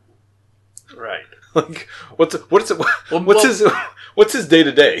 Right. Like, what's his day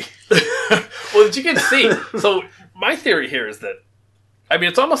to day? Well, as you can see, so my theory here is that, I mean,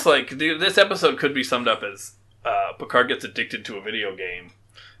 it's almost like this episode could be summed up as Picard gets addicted to a video game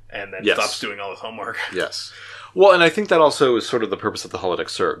and then stops doing all his homework. Yes. Well, and I think that also is sort of the purpose of the holodeck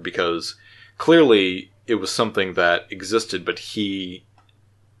served, because clearly it was something that existed, but it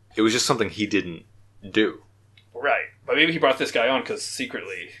was just something he didn't do. Right. But maybe he brought this guy on because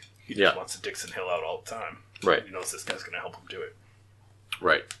secretly he just wants to Dixon Hill out all the time. Right. He knows this guy's going to help him do it.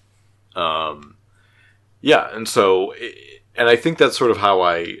 Right. Yeah, and so, and I think that's sort of how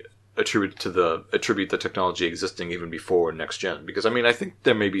I attribute the technology existing even before Next Gen. Because, I mean, I think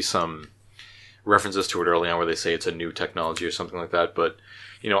there may be some references to it early on where they say it's a new technology or something like that, but,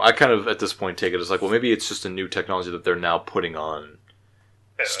 you know, I kind of, at this point, take it as like, well, maybe it's just a new technology that they're now putting on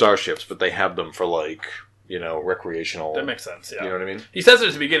starships, but they have them for, like, you know, recreational... That makes sense, yeah. You know what I mean? He says it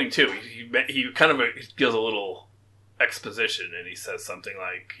at the beginning, too. He kind of gives a little exposition, and he says something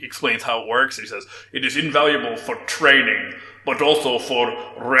like, he explains how it works, and he says, it is invaluable for training, but also for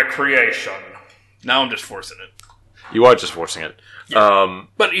recreation. Now I'm just forcing it. You are just forcing it. Yeah.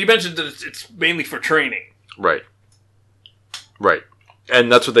 But he mentioned that it's mainly for training. Right. Right.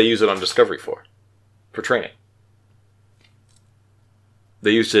 And that's what they use it on Discovery for training.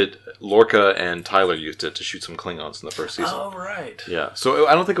 They used it, Lorca and Tyler used it to shoot some Klingons in the first season. Oh, right. Yeah. So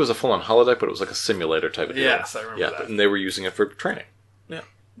I don't think it was a full-on holodeck, but it was like a simulator type of deal. Yes, I remember that. And they were using it for training. Yeah.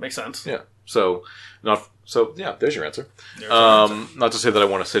 Makes sense. Yeah. So yeah, there's your answer. Not to say that I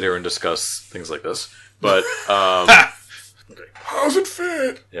want to sit here and discuss things like this, but how's it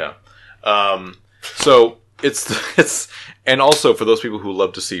fit? Yeah. So it's and also for those people who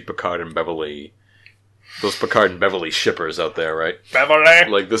love to see Picard and Beverly, those Picard and Beverly shippers out there, right?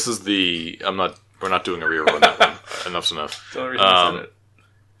 Beverly. Like this is we're not doing a rerun on that one. Enough's enough.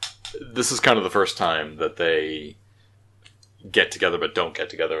 This is kind of the first time that they get together but don't get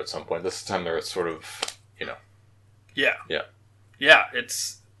together at some point. This time they're sort of, you know. Yeah. Yeah. Yeah,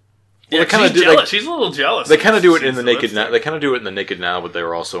 it's... Well, yeah, she's jealous. She's a little jealous. They kind of do it in the Naked Now. They kind of do it in the Naked Now, but they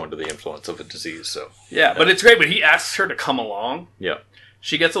were also under the influence of a disease. So yeah, but it's great. But he asks her to come along. Yeah,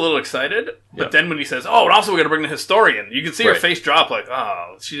 she gets a little excited, but then when he says, "Oh, and also we're going to bring the historian," you can see her face drop. Like,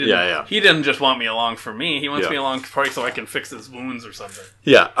 oh, she didn't. Yeah. He didn't just want me along for me. He wants me along probably so I can fix his wounds or something.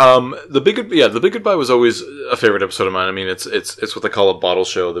 Yeah. The Big Goodbye was always a favorite episode of mine. I mean, it's what they call a bottle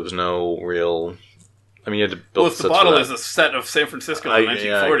show. There was no real. I mean, you had to build. Well, if the bottle is a set of San Francisco in the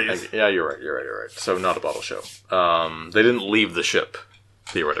 1940s. Yeah, you're right. So not a bottle show. They didn't leave the ship,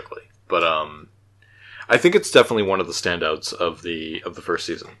 theoretically. But I think it's definitely one of the standouts of the first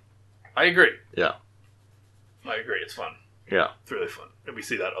season. I agree. Yeah. I agree. It's fun. Yeah. It's really fun. And we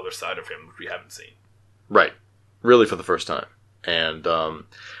see that other side of him, which we haven't seen. Right. Really for the first time. And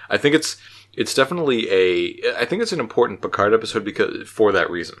I think it's definitely I think it's an important Picard episode for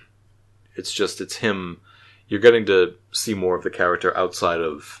that reason. It's him. You're getting to see more of the character outside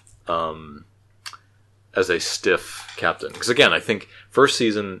of as a stiff captain. Because again, I think first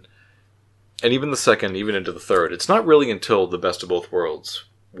season, and even the second, even into the third, it's not really until the Best of Both Worlds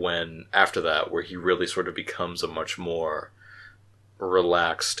after that where he really sort of becomes a much more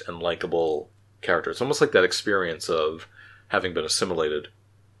relaxed and likable character. It's almost like that experience of having been assimilated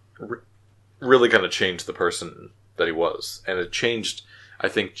really kind of changed the person that he was, and I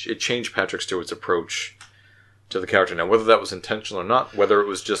think it changed Patrick Stewart's approach to the character. Now, whether that was intentional or not, whether it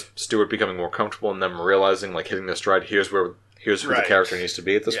was just Stewart becoming more comfortable and them realizing, like, hitting their stride, here's who the character needs to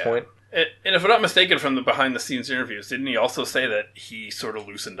be at this point. And if I'm not mistaken, from the behind-the-scenes interviews, didn't he also say that he sort of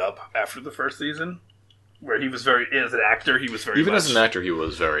loosened up after the first season? Where he was as an actor, he was very Even as an actor, he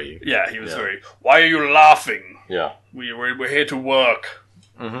was very... Yeah, he was very, why are you laughing? Yeah. We're here to work.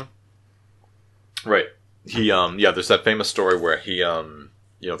 Mm-hmm. Right. He, there's that famous story where he,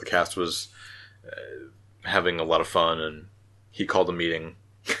 the cast was having a lot of fun, and he called a meeting.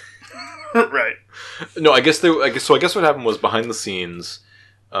 Right. No, I guess what happened was behind the scenes,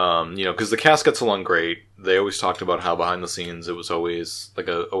 because the cast gets along great. They always talked about how behind the scenes it was always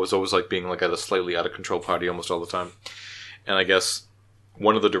like being like at a slightly out of control party almost all the time. And I guess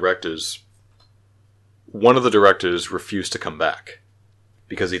one of the directors refused to come back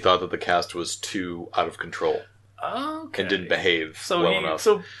because he thought that the cast was too out of control. Okay. And didn't behave well enough.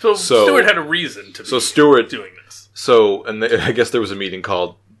 So Stewart had a reason to be doing this. So, and I guess there was a meeting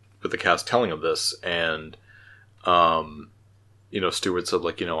called with the cast telling him this, and Stewart said,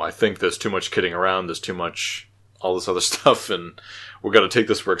 like, I think there's too much kidding around, there's too much all this other stuff, and we're going to take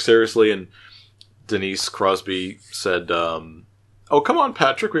this work seriously. And Denise Crosby said, oh, come on,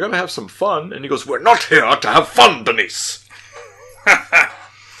 Patrick, we got to have some fun. And he goes, we're not here to have fun, Denise.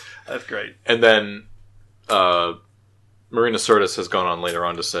 That's great. And then Marina Sirtis has gone on later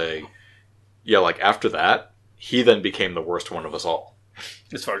on to say, yeah, like after that, he then became the worst one of us all.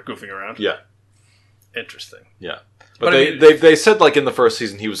 As far as goofing around? Yeah. Interesting. Yeah. But they said, like, in the first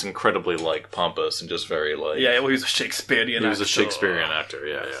season, he was incredibly, like, pompous and just very, like... Yeah, well, he was a Shakespearean actor. He was a Shakespearean actor,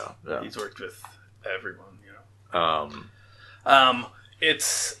 yeah. He's worked with everyone, you know.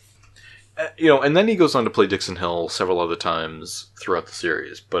 It's... You know, and then he goes on to play Dixon Hill several other times throughout the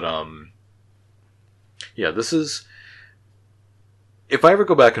series. But, yeah, this is... If I ever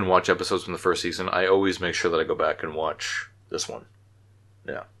go back and watch episodes from the first season, I always make sure that I go back and watch this one.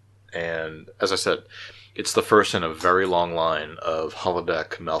 Yeah. And, as I said... It's the first in a very long line of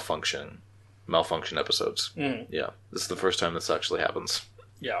holodeck malfunction episodes. Mm. Yeah, this is the first time this actually happens.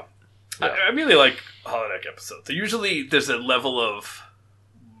 Yeah. I really like holodeck episodes. Usually there's a level of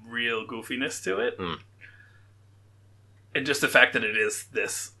real goofiness to it. Mm. And just the fact that it is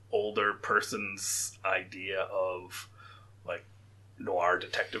this older person's idea of, like, noir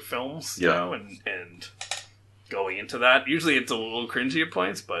detective films, you know, and going into that. Usually it's a little cringy at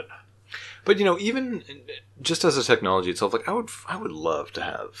points, but... But, you know, even just as a technology itself, like, I would love to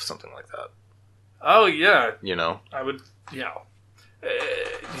have something like that. Oh, yeah. You know? I would, yeah.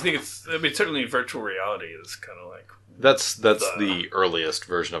 You think it's, I mean, certainly virtual reality is kind of like... That's the earliest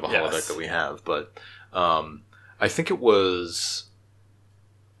version of a holodeck that we have, but I think it was...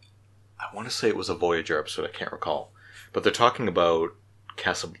 I want to say it was a Voyager episode, I can't recall. But they're talking about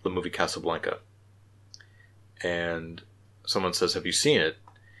the movie Casablanca. And someone says, have you seen it?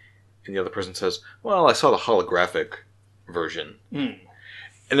 And the other person says, well, I saw the holographic version. Mm.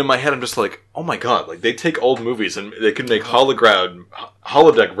 And in my head, I'm just like, oh my god, like, they take old movies and they can make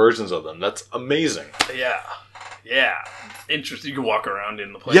holodeck versions of them. That's amazing. Yeah. Yeah. Interesting. You can walk around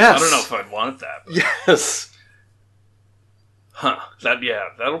in the place. Yes. I don't know if I'd want that. But... Yes. Huh.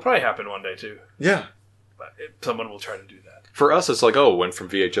 That'll probably happen one day, too. Yeah. But someone will try to do that. For us, it's like, oh, it went from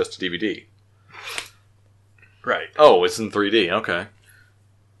VHS to DVD. Right. Oh, it's in 3D. Okay.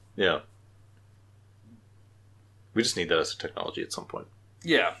 Yeah. We just need that as a technology at some point.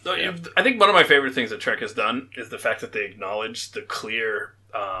 Yeah. I think one of my favorite things that Trek has done is the fact that they acknowledge the clear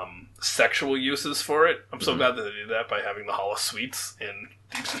sexual uses for it. I'm so glad that they did that by having the holo suites in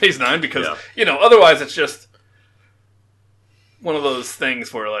Deep Space Nine because, you know, otherwise it's just one of those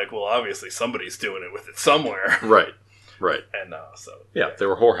things where, like, well, obviously somebody's doing it with it somewhere. Right. Right. And so... Yeah, they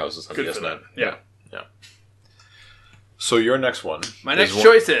were whorehouses on DS9. Yeah. So your next one... My next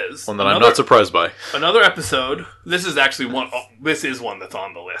choice is... One that I'm not surprised by. Another episode. This is actually one... this is one that's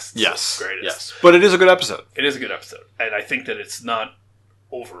on the list. Yes. Greatest. Yes. But it is a good episode. It is a good episode. And I think that it's not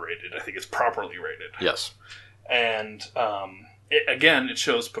overrated. I think it's properly rated. Yes. And, it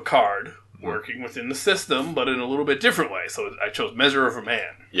shows Picard working within the system, but in a little bit different way. So I chose Measure of a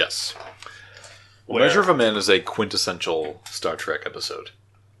Man. Yes. Measure of a Man is a quintessential Star Trek episode.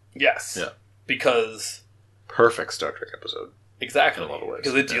 Yes. Yeah. Because... Perfect Star Trek episode. Exactly. In a lot of ways.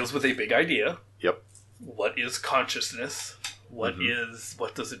 Because it deals with a big idea. Yep. What is consciousness? What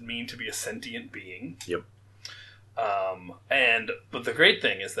does it mean to be a sentient being? Yep. But the great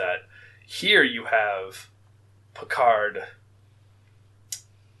thing is that here you have Picard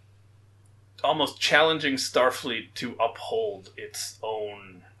almost challenging Starfleet to uphold its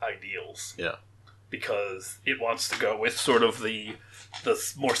own ideals. Yeah. Because it wants to go with sort of the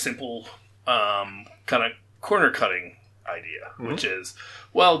more simple kind of corner-cutting idea, which is,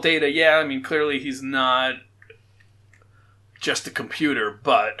 well, Data, clearly he's not just a computer,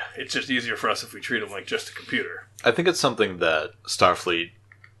 but it's just easier for us if we treat him like just a computer. I think it's something that Starfleet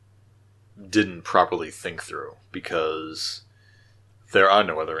didn't properly think through, because there are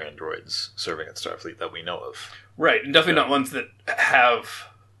no other androids serving at Starfleet that we know of. Right, and definitely not ones that have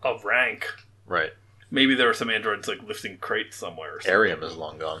a rank. Right. Maybe there are some androids, like, lifting crates somewhere. Arium is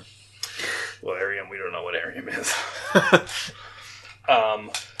long gone. Well, Arium, we don't know what Arium is.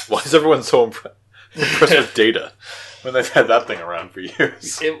 Why is everyone so impressed with Data when they've had that thing around for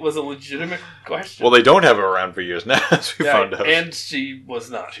years? It was a legitimate question. Well, they don't have it around for years now, as we found out. And she was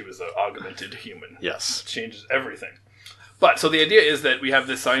not. She was an augmented human. Yes. It changes everything. But, so the idea is that we have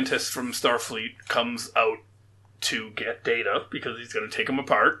this scientist from Starfleet comes out to get Data, because he's going to take him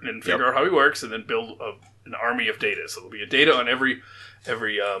apart and figure out how he works, and then build an army of Data. So there'll be a Data on every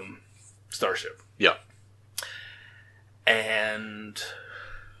starship. Yeah. And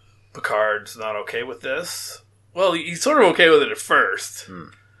Picard's not okay with this. Well, he's sort of okay with it at first.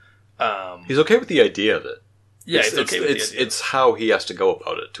 He's okay with the idea of it. Yeah, he's okay with the idea. It's how he has to go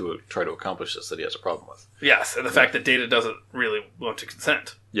about it to try to accomplish this that he has a problem with. Yes, and the fact that Data doesn't really want to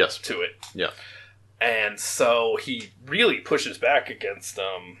consent to it. Yeah. And so he really pushes back against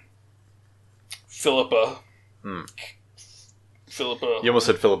Philippa. Philippa. You almost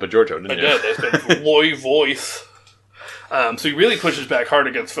said Philippa Giorgio, didn't I you? did. I said Loy voice. So he really pushes back hard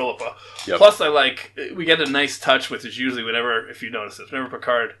against Philippa. Yep. Plus, we get a nice touch, which is usually if you notice this, whenever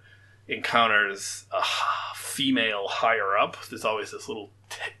Picard encounters a female higher up, there's always this little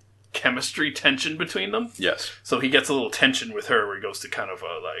chemistry tension between them. Yes. So he gets a little tension with her where he goes to kind of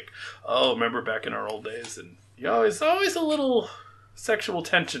remember back in our old days? And there's always a little sexual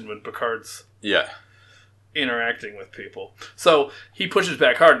tension when Picard's interacting with people. So he pushes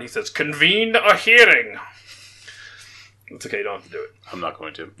back hard and he says, "Convene a hearing." It's okay, you don't have to do it. I'm not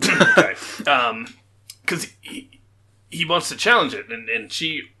going to. Okay. Because he wants to challenge it, and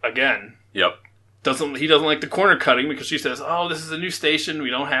she, again... Yep. He doesn't like the corner cutting because she says, "Oh, this is a new station. We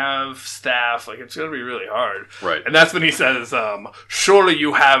don't have staff. Like, it's going to be really hard." Right. And that's when he says, "Surely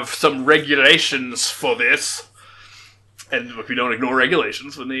you have some regulations for this." And look, we don't ignore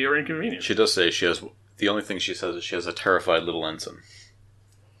regulations when they are inconvenient. She does say the only thing she says is she has a terrified little ensign.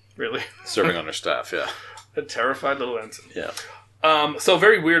 Really? Serving on her staff, yeah. A terrified little ensign. Yeah. So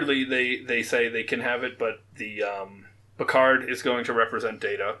very weirdly, they say they can have it, but the Picard is going to represent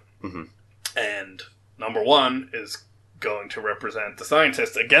Data. Mm-hmm. And number one is going to represent the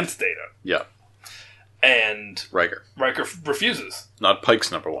scientists against Data. Yeah. And Riker refuses. Not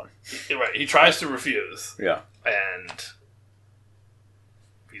Pike's number one. Right. He tries to refuse. Yeah. And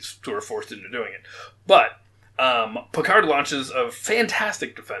he's sort of forced into doing it. But Picard launches a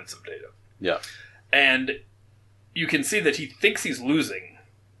fantastic defense of Data. Yeah. And you can see that he thinks he's losing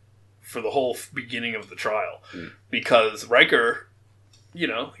for the whole beginning of the trial. Because Riker...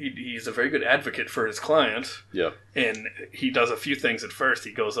 he's a very good advocate for his client. Yeah. And he does a few things at first.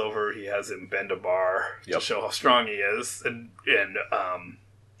 He goes over, he has him bend a bar to show how strong he is. And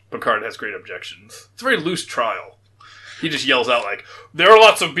Picard has great objections. It's a very loose trial. He just yells out, there are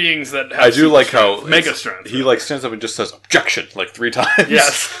lots of beings that have mega strength. He, stands up and just says, "Objection," 3 times.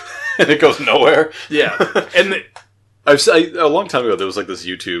 Yes. And it goes nowhere. Yeah. And a long time ago, there was, this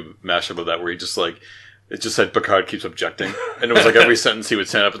YouTube mashup of that where he just, it just said Picard keeps objecting. And it was every sentence he would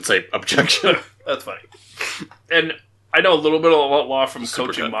stand up and say, "Objection." That's funny. And I know a little bit about law from Super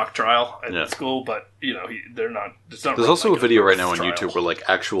coaching good. mock trial at school, but, they're not... It's not There's also a video right now on trial. YouTube where,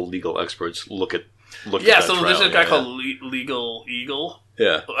 actual legal experts look at so that there's trial. a guy called Legal Eagle.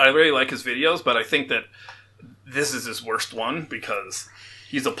 Yeah. I really like his videos, but I think that this is his worst one because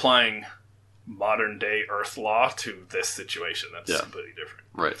he's applying modern-day Earth law to this situation. That's completely different.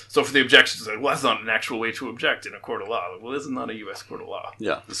 Right. So for the objections, that's not an actual way to object in a court of law. This is not a U.S. court of law.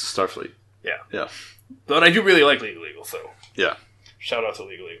 Yeah, this is Starfleet. Yeah. Yeah. But I do really like Legal Eagle, so... Yeah. Shout out to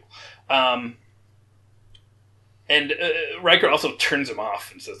Legal Eagle. And Riker also turns him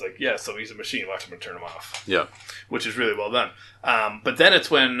off and says, so he's a machine. Watch him turn him off. Yeah. Which is really well done. But then it's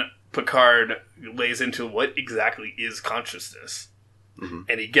when Picard lays into what exactly is consciousness. Mm-hmm.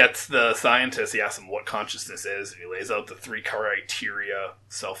 And he gets the scientist, he asks him what consciousness is, and he lays out the 3 criteria,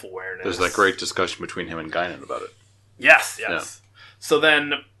 self-awareness. There's that great discussion between him and Guinan about it. Yes. Yeah. So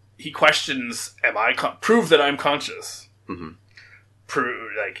then he questions, prove that I'm conscious. Mm-hmm.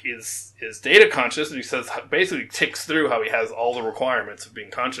 Is Data conscious? And he says, basically ticks through how he has all the requirements of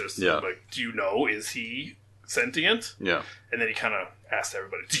being conscious. Yeah. Do you know? Is he sentient? Yeah. And then he kind of asks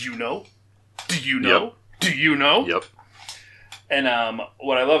everybody, do you know? Do you know? Yep. Do you know? Yep. And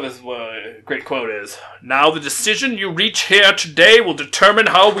what I love is, a great quote is, "Now the decision you reach here today will determine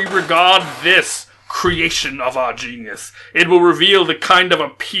how we regard this creation of our genius. It will reveal the kind of a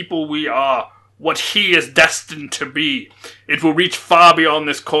people we are, what he is destined to be. It will reach far beyond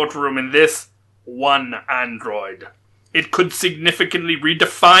this courtroom and this one android. It could significantly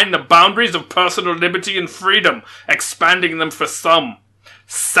redefine the boundaries of personal liberty and freedom, expanding them for some,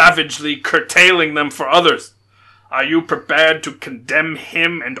 savagely curtailing them for others. Are you prepared to condemn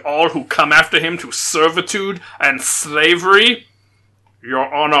him and all who come after him to servitude and slavery?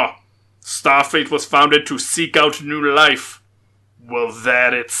 Your Honor, Starfleet was founded to seek out new life. Well,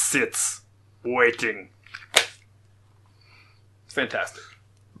 there it sits, waiting." It's fantastic.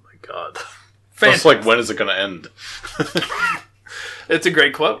 Oh my God. Fantastic. It's when is it going to end? It's a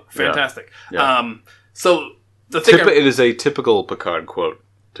great quote. Fantastic. Yeah. So the thing it is a typical Picard quote,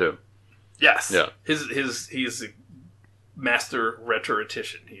 too. Yes. Yeah. He's a master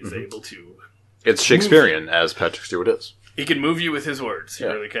rhetorician. He's able to... It's Shakespearean, as Patrick Stewart is. He can move you with his words. He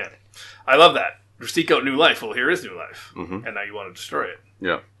really can. I love that. Seek out new life. Well, here is new life. Mm-hmm. And now you want to destroy it.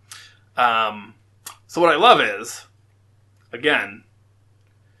 Yeah. So what I love is, again,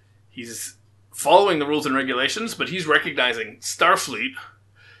 he's following the rules and regulations, but he's recognizing Starfleet,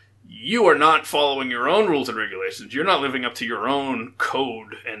 you are not following your own rules and regulations. You're not living up to your own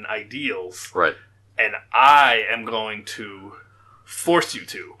code and ideals. Right. And I am going to force you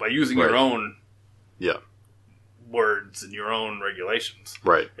to by using your Right. own Yeah. words and your own regulations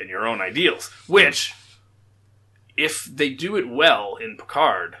Right. and your own ideals. Which, if they do it well in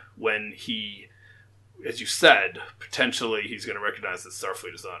Picard, when he, as you said, potentially he's going to recognize that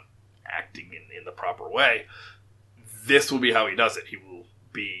Starfleet is not acting in the proper way, this will be how he does it. He will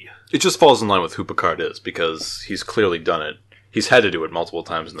be... It just falls in line with who Picard is, because he's clearly done it. He's had to do it multiple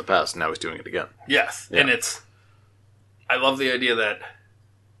times in the past, and now he's doing it again. Yes. Yeah. And it's... I love the idea that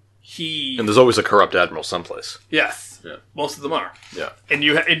he... And there's always a corrupt admiral someplace. Yes. Yeah. Most of them are. Yeah. And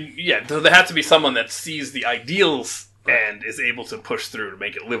there has to be someone that sees the ideals and is able to push through to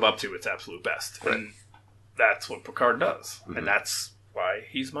make it live up to its absolute best. Right. And that's what Picard does. Mm-hmm. And that's why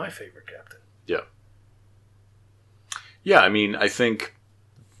he's my favorite captain. Yeah. Yeah, I mean, I think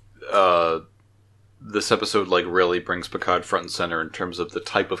this episode really brings Picard front and center in terms of the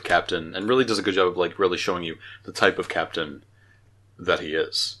type of captain, and really does a good job of really showing you the type of captain that he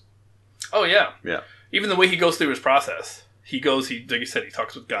is. Oh, yeah. Yeah. Even the way he goes through his process. Like you said, he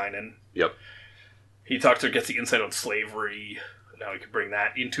talks with Guinan. Yep. He gets the insight on slavery, and how he can bring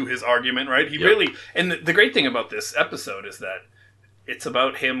that into his argument, right? He Yep. really... And the great thing about this episode is that it's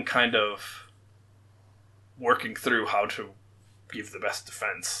about him kind of working through how to give the best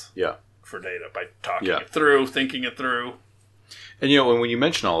defense Yeah. for Data by talking Yeah. it through, thinking it through. And, when you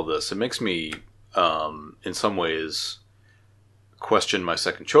mention all of this, it makes me, in some ways, question my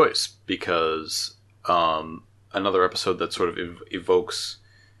second choice, because another episode that sort of evokes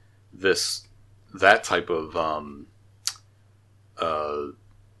that type of, what's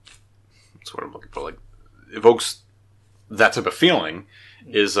what I'm looking for, evokes that type of feeling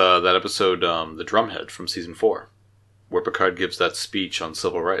is that episode, The Drumhead from Season 4, where Picard gives that speech on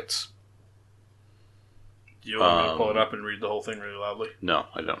civil rights. Do you want me to pull it up and read the whole thing really loudly? No,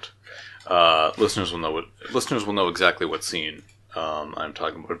 I don't. Listeners will know exactly what scene I'm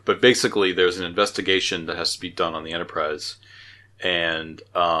talking about. But basically, there's an investigation that has to be done on the Enterprise, and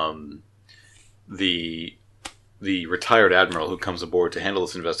the retired admiral who comes aboard to handle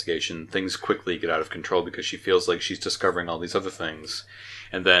this investigation, things quickly get out of control because she feels like she's discovering all these other things,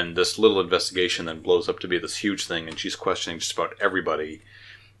 and then this little investigation then blows up to be this huge thing, and she's questioning just about everybody.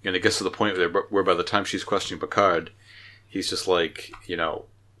 And it gets to the point where by the time she's questioning Picard, he's just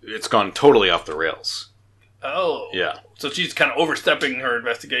it's gone totally off the rails. Oh. Yeah. So she's kind of overstepping her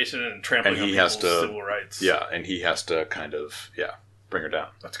investigation and trampling on people's civil rights. Yeah, and he has to kind of, bring her down.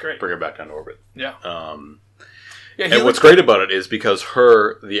 That's great. Bring her back down to orbit. Yeah. And what's great about it is because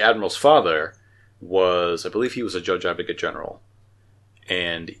the Admiral's father I believe he was a Judge Advocate General.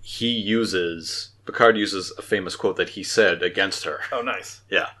 And Picard uses a famous quote that he said against her. Oh, nice.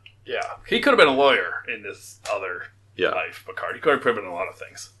 Yeah. Yeah. He could have been a lawyer in this other Yeah. life, Picard. He could have been a lot of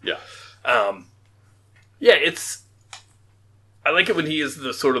things. Yeah. I like it when he is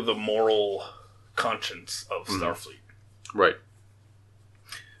the sort of the moral conscience of Starfleet. Right.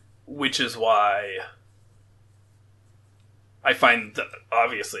 Which is why I find that,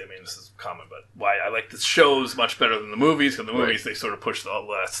 obviously, this is common, but why I like the shows much better than the movies, because the movies, they sort of push all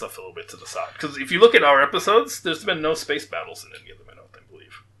that stuff a little bit to the side. Because if you look at our episodes, there's been no space battles in any of them, I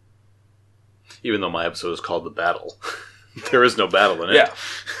believe. Even though my episode is called The Battle. There is no battle in it. Yeah.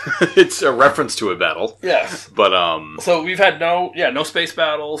 It's a reference to a battle. Yes. But, So we've had no space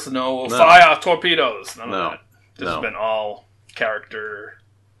battles, no fire torpedoes, none of that. This has been all character...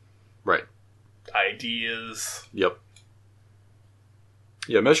 Right. Ideas. Yep.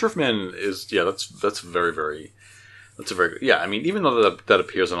 Yeah, Measure of Man is that's very, very that's a very good. Yeah, even though that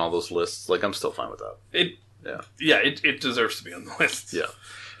appears on all those lists, I'm still fine with that. It deserves to be on the list. Yeah.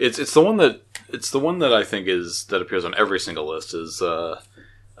 It's the one that I think that appears on every single list is The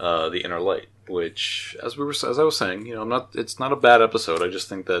Inner Light, which as I was saying, it's not a bad episode. I just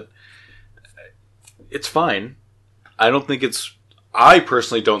think that it's fine. I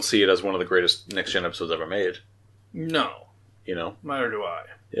personally don't see it as one of the greatest Next Gen episodes ever made. No. Neither do I.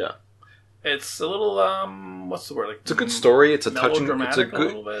 Yeah. It's a little, what's the word? It's a good story. It's a touching... It's a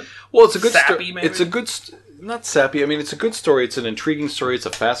little bit. Well, it's a good sappy, maybe? It's a good... Not sappy. It's a good story. It's an intriguing story. It's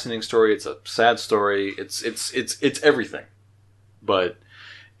a fascinating story. It's a sad story. It's everything. But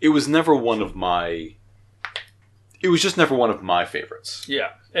it was never one of my... It was just never one of my favorites.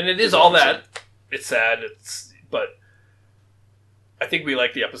 Yeah. And it is all that. It's sad. But I think we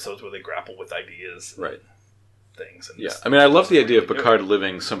like the episodes where they grapple with ideas. Right. Things. And yeah. I love the idea of Picard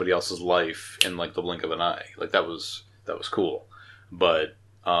living somebody else's life in the blink of an eye. That was cool. But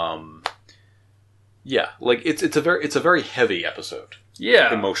it's a very heavy episode.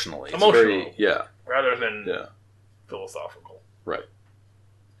 Yeah. Emotionally. Emotional. Yeah. Rather than philosophical. Right.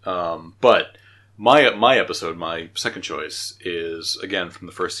 But My episode, my second choice, is, again, from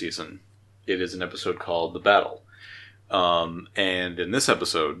the first season. It is an episode called The Battle. And in this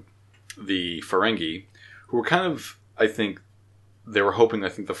episode, the Ferengi, who were kind of, I think, they were hoping, I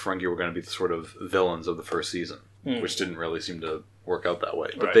think the Ferengi were going to be the sort of villains of the first season, which didn't really seem to work out that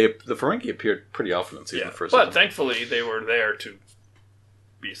way. But the Ferengi appeared pretty often in season first season. But thankfully, they were there to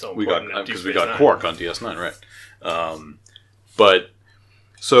be so important. Because we got Quark on DS9, right? But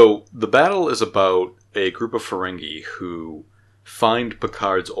so the battle is about a group of Ferengi who find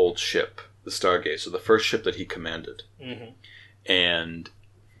Picard's old ship, the Stargazer, the first ship that he commanded. Mm-hmm. And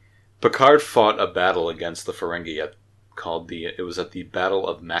Picard fought a battle against the Ferengi it was at the Battle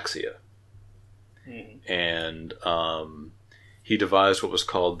of Maxia. Mm-hmm. And he devised what was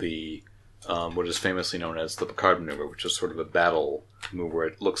called what is famously known as the Picard maneuver, which is sort of a battle move where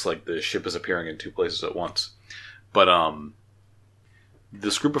it looks like the ship is appearing in two places at once. But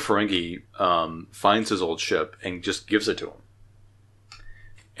this group of Ferengi finds his old ship and just gives it to him.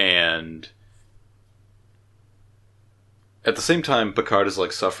 And at the same time, Picard is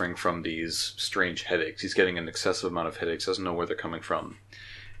like suffering from these strange headaches. He's getting an excessive amount of headaches, doesn't know where they're coming from.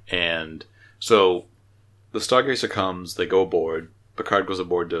 And so the Stargazer comes, they go aboard. Picard goes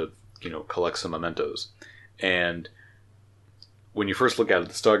aboard to, collect some mementos. And when you first look at it,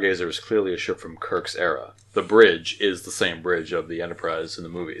 the Stargazer is clearly a ship from Kirk's era. The bridge is the same bridge of the Enterprise in the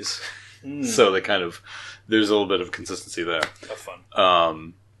movies. So there's a little bit of consistency there. That's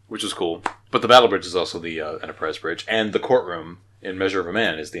fun. Which is cool. But the battle bridge is also the Enterprise bridge. And the courtroom in Measure of a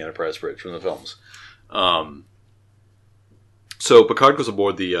Man is the Enterprise bridge from the films. So Picard goes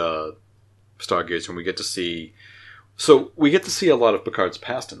aboard the Stargazer, and we get to see a lot of Picard's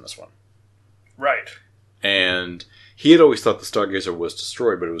past in this one. Right. And he had always thought the Stargazer was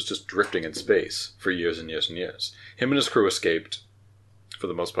destroyed, but it was just drifting in space for years and years and years. Him and his crew escaped, for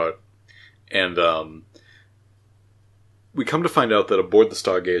the most part. And we come to find out that aboard the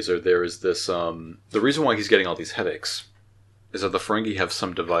Stargazer, there is this... the reason why he's getting all these headaches is that the Ferengi have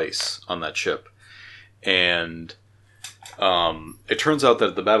some device on that ship. And it turns out that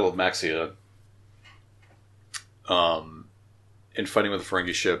at the Battle of Maxia, in fighting with the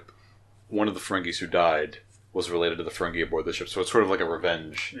Ferengi ship, one of the Ferengis who died was related to the Ferengi aboard the ship. So it's sort of like a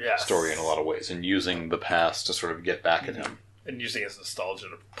revenge story in a lot of ways, and using the past to sort of get back at him. And using his nostalgia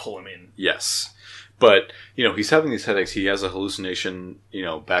to pull him in. Yes. But, he's having these headaches. He has a hallucination,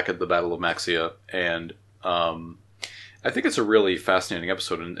 back at the Battle of Maxia. And I think it's a really fascinating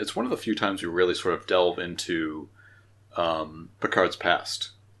episode. And it's one of the few times we really sort of delve into Picard's past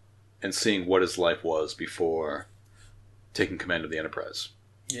and seeing what his life was before taking command of the Enterprise.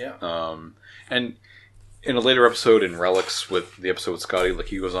 Yeah. And in a later episode in Relics, with the episode with Scotty,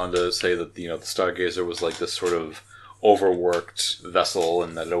 he goes on to say that, the Stargazer was like this sort of overworked vessel,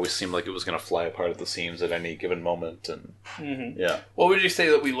 and that it always seemed like it was going to fly apart at the seams at any given moment. And yeah, what would you say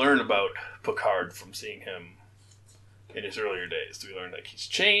that we learn about Picard from seeing him in his earlier days? Do we learn that he's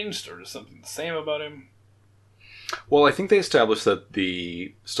changed, or is something the same about him? Well, I think they established that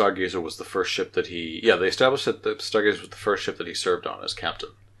the Stargazer was the first ship that they established that the Stargazer was the first ship that he served on as captain.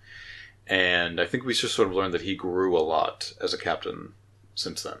 And I think we just sort of learned that he grew a lot as a captain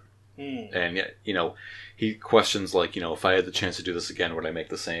since then. And yet, he questions if I had the chance to do this again, would I make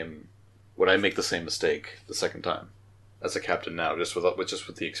the same mistake the second time as a captain now, just with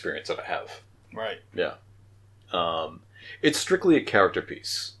the experience that I have. Right. Yeah. It's strictly a character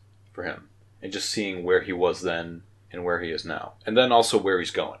piece for him, and just seeing where he was then and where he is now, and then also where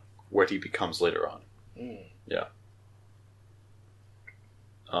he's going, what he becomes later on. Yeah.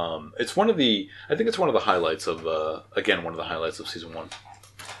 It's one of the highlights of season 1.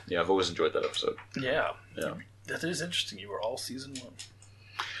 Yeah, I've always enjoyed that episode. Yeah. Yeah. That is interesting. You were all season 1.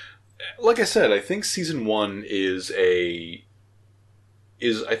 Like I said, I think season 1 is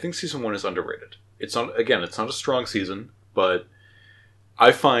underrated. It's not a strong season, but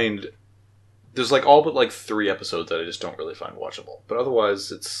I find there's all but 3 episodes that I just don't really find watchable. But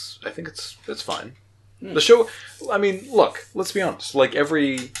otherwise, I think it's fine. The show, look, let's be honest. Like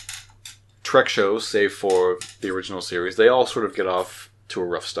every Trek show, save for the original series, they all sort of get off to a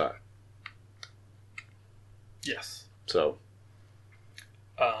rough start. Yes. So,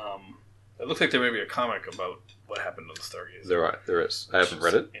 it looks like there may be a comic about what happened to the Stargazer. There is. I haven't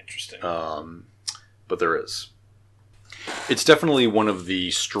read it. Interesting. But there is. It's definitely one of the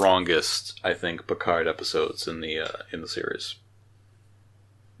strongest, I think, Picard episodes in the series.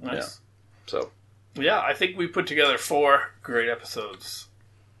 Nice. Yeah. So. Yeah, I think we put together 4 great episodes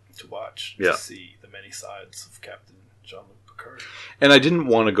to watch to see the many sides of Captain Jean-Luc Picard. And I didn't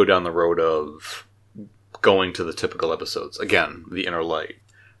want to go down the road of going to the typical episodes. Again, The Inner Light,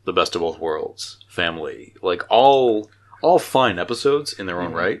 The Best of Both Worlds, Family, like all fine episodes in their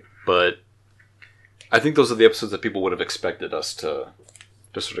own right, but I think those are the episodes that people would have expected us to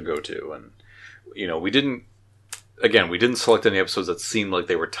sort of go to, and we didn't select any episodes that seemed like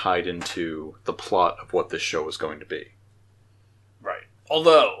they were tied into the plot of what this show was going to be. Right.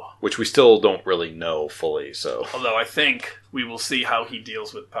 Which we still don't really know fully, so. Although I think we will see how he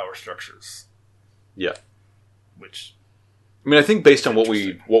deals with power structures. Yeah. Which. I mean, I think based on what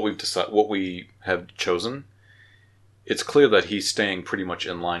we have chosen, it's clear that he's staying pretty much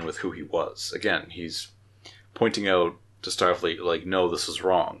in line with who he was. Again, he's pointing out to Starfleet, like, no, this is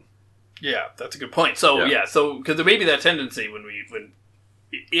wrong. Yeah, that's a good point. So, because there may be that tendency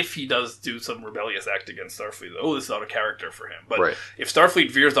if he does do some rebellious act against Starfleet, this is out of character for him. But if Starfleet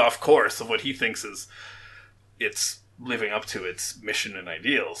veers off course of what he thinks is it's living up to its mission and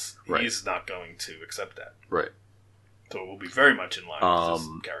ideals, he's not going to accept that. Right. So it will be very much in line with his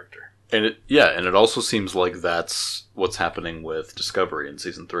character. And it also seems like that's what's happening with Discovery in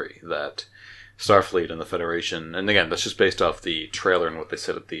Season 3, that Starfleet and the Federation, and again, that's just based off the trailer and what they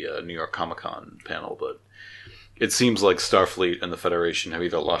said at the New York Comic-Con panel, but it seems like Starfleet and the Federation have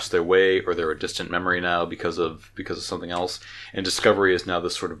either lost their way or they're a distant memory now because of something else. And Discovery is now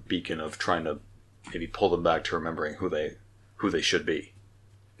this sort of beacon of trying to maybe pull them back to remembering who they should be.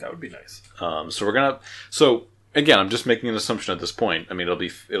 That would be nice. So again, I'm just making an assumption at this point. I mean,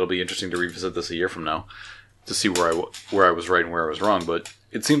 it'll be interesting to revisit this a year from now to see where I was right and where I was wrong. But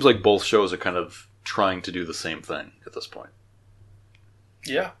it seems like both shows are kind of trying to do the same thing at this point.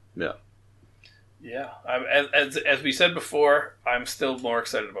 Yeah. Yeah. Yeah, as we said before, I'm still more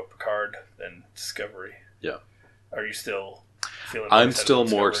excited about Picard than Discovery. Yeah. Are you still feeling? I'm still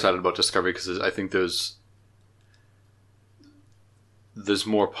more excited about Discovery because I think there's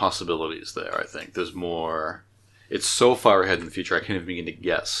more possibilities there. I think there's more. It's so far ahead in the future. I can't even begin to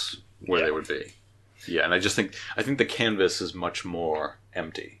guess where they would be. Yeah, and I think the canvas is much more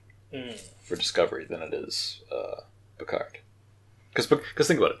empty for Discovery than it is Picard. Because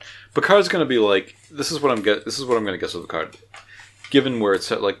think about it, Picard's going to be like, this is what I'm going to guess with Picard. Given where it's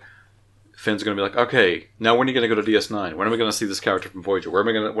set, like, fans are going to be like, okay, now when are you going to go to DS9? When am I going to see this character from Voyager? When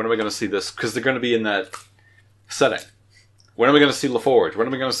am I going to see this? Because they're going to be in that setting. When am I going to see LaForge? When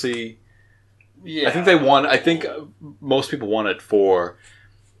am I going to see? Yeah, I think most people want it for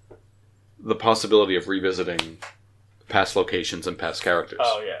the possibility of revisiting past locations and past characters.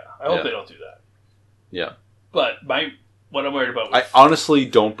 Oh yeah, I hope they don't do that. Yeah, but what I'm worried about. I honestly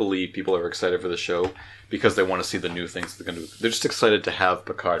don't believe people are excited for the show because they want to see the new things they're going to do. They're just excited to have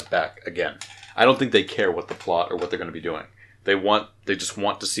Picard back again. I don't think they care what the plot or what they're going to be doing. They just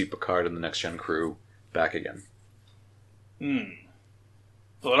want to see Picard and the Next Gen crew back again.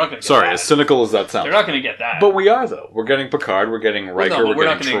 Well, they're not going to get Sorry, that. as cynical as that sounds. They're not going to get that. But we are, though. We're getting Picard, we're getting Riker, we're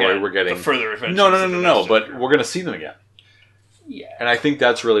getting Troy, we're getting... the further adventures. No, but we're going to see them again. Yeah. And I think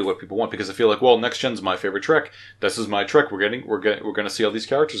that's really what people want, because I feel like, well, Next Gen's my favorite Trek. This is my Trek. We're going to see all these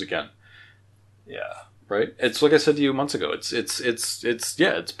characters again. Yeah. Right? It's like I said to you months ago.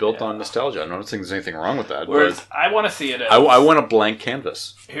 It's built on nostalgia. I'm not saying there's anything wrong with that. Whereas I want to see it as... I want a blank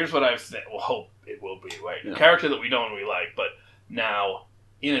canvas. Here's what I hope it will be, right? Yeah. A character that we know and we like, but now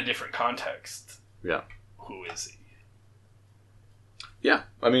in a different context. Yeah. Who is he? Yeah,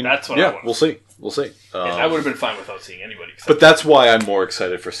 I mean, that's what I want. We'll see. I would have been fine without seeing anybody. But that's why I'm more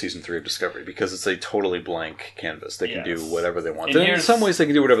excited for Season 3 of Discovery, because it's a totally blank canvas. They can do whatever they want. In some ways, they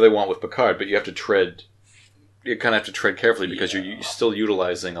can do whatever they want with Picard, but you have to tread... You kind of have to tread carefully, because you're still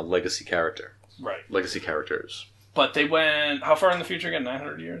utilizing a legacy character. Right. Legacy characters. But they went... How far in the future again?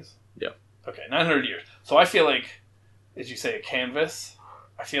 900 years? Yeah. Okay, 900 years. So I feel like, as you say, a canvas...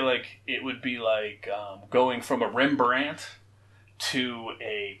 I feel like it would be like going from a Rembrandt to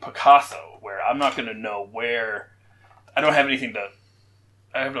a Picasso, where I'm not going to know where... I don't have anything to...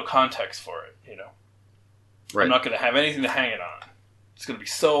 I have no context for it, you know? Right. I'm not going to have anything to hang it on. It's going to be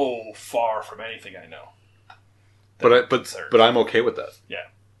so far from anything I know. But I'm okay with that. Yeah.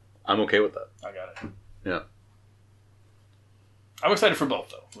 I'm okay with that. I got it. Yeah. I'm excited for both,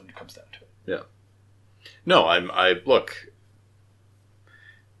 though, when it comes down to it. Yeah. No, look...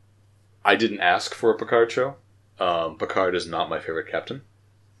 I didn't ask for a Picard show. Picard is not my favorite captain.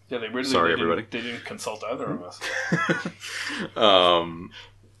 Yeah, they really everybody. They didn't consult either of us.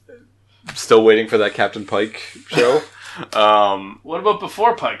 Still waiting for that Captain Pike show. What about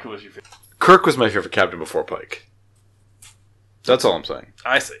before Pike? Who was your favorite? Kirk was my favorite captain before Pike. That's all I'm saying.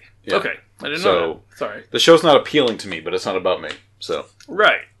 I see. Yeah. Okay. I didn't know that. Sorry. The show's not appealing to me, but it's not about me. So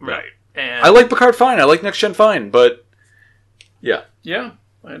Right. And I like Picard fine. I like Next Gen fine, but yeah. Yeah,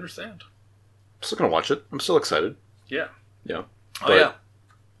 I understand. I'm still going to watch it. I'm still excited. Yeah. Yeah. Oh, yeah.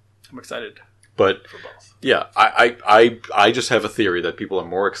 I'm excited But for both. yeah, I just have a theory that people are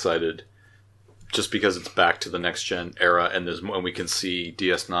more excited just because it's back to the next gen era, and we can see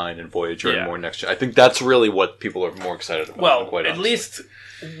DS9 and Voyager and more next gen. I think that's really what people are more excited about. Well, quite at honestly. least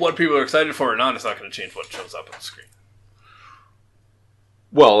what people are excited for or not is not going to change what shows up on the screen.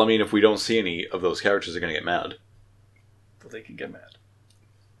 Well, I mean, if we don't see any of those characters, they're going to get mad. But they can get mad.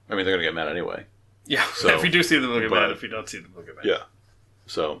 I mean, they're going to get mad anyway. Yeah, So, if you do see them, they'll get mad. If you don't see them, they'll get mad. Yeah.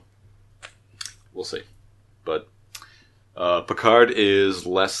 So, we'll see. But Picard is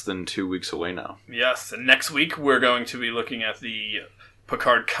less than 2 weeks away now. Yes, and next week we're going to be looking at the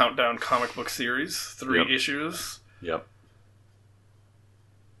Picard Countdown comic book series. 3 issues. Yep.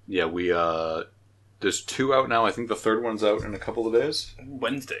 Yeah, there's 2 out now. I think the third one's out in a couple of days.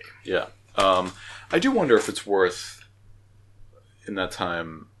 Wednesday. Yeah. I do wonder if it's worth, in that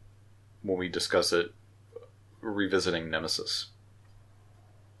time, when we discuss it, revisiting Nemesis.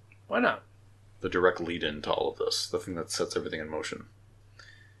 Why not? The direct lead-in to all of this. The thing that sets everything in motion.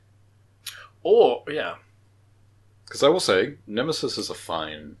 Oh, yeah. Because I will say, Nemesis is a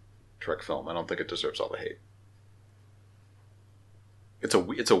fine Trek film. I don't think it deserves all the hate.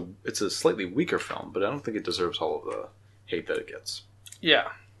 It's a slightly weaker film, but I don't think it deserves all of the hate that it gets. Yeah.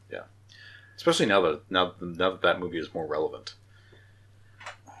 Yeah. Especially now that movie is more relevant.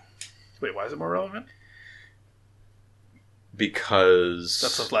 Wait, why is it more relevant? Because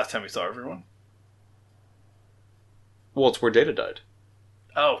that's the last time we saw everyone. Well, it's where Data died.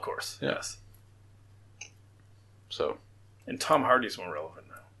 Oh, of course. Yeah. Yes. So. And Tom Hardy's more relevant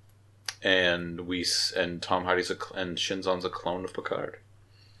now. And Tom Hardy's and Shinzon's a clone of Picard.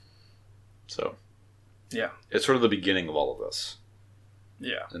 So. Yeah. It's sort of the beginning of all of this.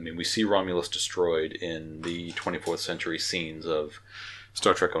 Yeah. I mean, we see Romulus destroyed in the 24th century scenes of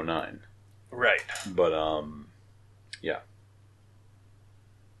Star Trek 09. Right. But, yeah.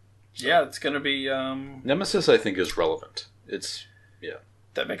 Yeah, it's going to be... Nemesis, I think, is relevant. It's... Yeah.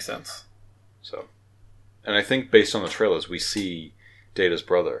 That makes sense. So... And I think, based on the trailers, we see Data's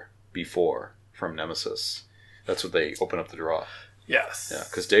brother before from Nemesis. That's what they open up the draw. Yes. Yeah,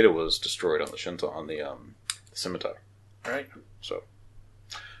 because Data was destroyed on the scimitar. Right. So...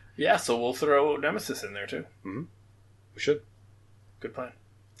 Yeah, so we'll throw Nemesis in there, too. Mm-hmm. We should. Good plan.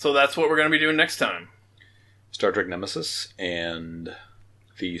 So that's what we're going to be doing next time. Star Trek Nemesis and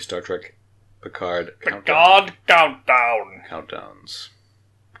the Star Trek Picard Countdown. Countdowns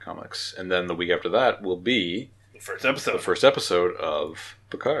comics. And then the week after that will be the first episode of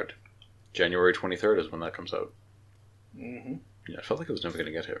Picard. January 23rd is when that comes out. Mm-hmm. Yeah, I felt like it was never going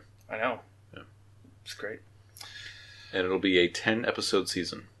to get here. I know. Yeah. It's great. And it'll be a 10-episode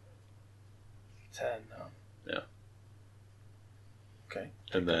season. 10, no. Yeah. Okay.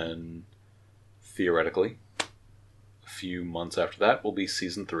 And then, theoretically, a few months after that will be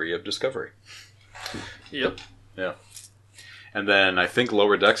season 3 of Discovery. Yep. Yeah. And then I think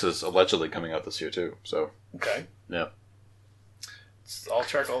Lower Decks is allegedly coming out this year too. So. Okay. Yeah. It's all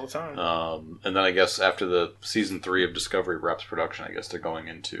Trek all the time. And then I guess after the season 3 of Discovery wraps production, I guess they're going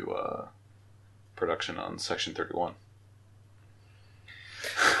into production on Section 31.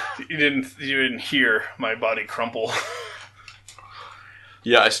 You didn't hear my body crumple.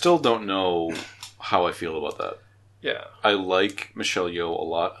 Yeah, I still don't know how I feel about that. Yeah. I like Michelle Yeoh a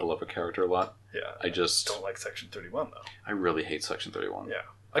lot. I love her character a lot. Yeah. I just don't like Section 31 though. I really hate Section 31. Yeah.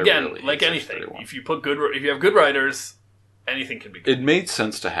 Again, really like anything, if you have good writers, anything can be good. It made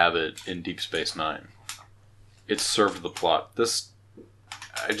sense to have it in Deep Space Nine. It served the plot. They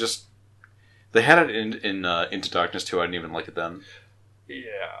had it in Into Darkness too. I didn't even like it then.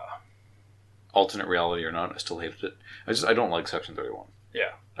 Yeah. Alternate reality or not, I still hated it. I don't like Section 31.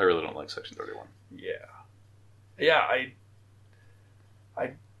 Yeah. I really don't like Section 31. Yeah. Yeah,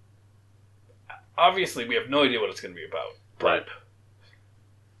 I obviously we have no idea what it's going to be about, but Right.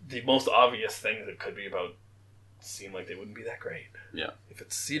 the most obvious things it could be about seem like they wouldn't be that great. Yeah. If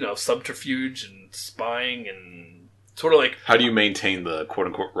it's, subterfuge and spying and sort of like... How do you maintain the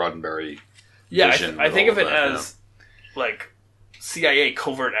quote-unquote Roddenberry vision? I think of it as like CIA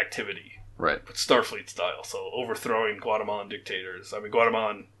covert activity. Right. But Starfleet style, so overthrowing Guatemalan dictators. I mean,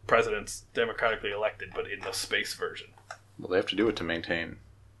 Guatemalan presidents democratically elected, but in the space version. Well, they have to do it to maintain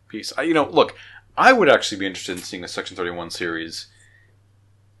peace. Look, I would actually be interested in seeing a Section 31 series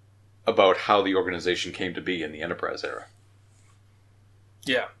about how the organization came to be in the Enterprise era.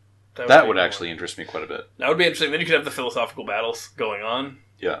 Yeah. That would actually interest me quite a bit. That would be interesting. Then you could have the philosophical battles going on.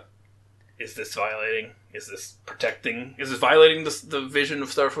 Yeah. Is this violating? Is this protecting? Is this violating the vision of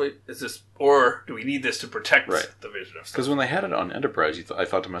Starfleet? Or do we need this to protect the vision of Starfleet? Because when they had it on Enterprise, I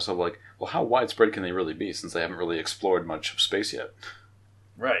thought to myself, like, well, how widespread can they really be since they haven't really explored much of space yet?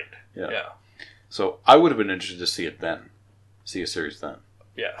 Right. Yeah. Yeah. So I would have been interested to see it then. See a series then.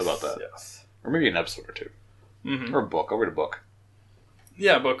 Yes. How about that? Yes. Or maybe an episode or two. Mm-hmm. Or a book. I'll read a book.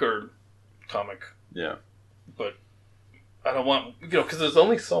 Yeah, book or comic. Yeah. But I don't want... because there's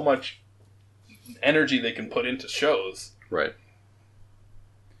only so much energy they can put into shows. Right.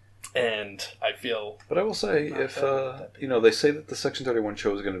 And I feel... But I will say, if, they say that the Section 31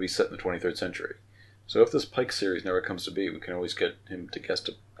 show is going to be set in the 23rd century. So if this Pike series never comes to be, we can always get him to guest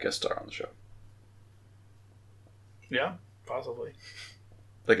star on the show. Yeah, possibly.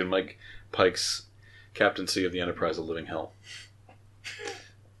 Like in Mike Pike's captaincy of the Enterprise of Living Hell.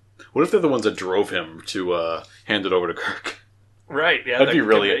 What if they're the ones that drove him to hand it over to Kirk? Right, yeah. I'd be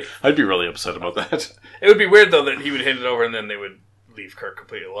really upset about that. It would be weird, though, that he would hand it over and then they would leave Kirk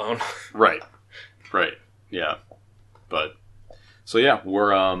completely alone. Right. Yeah. But, so yeah,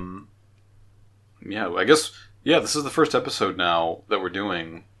 we're, I guess, this is the first episode now that we're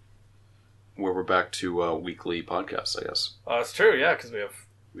doing where we're back to weekly podcasts, I guess. Oh, that's true, yeah, because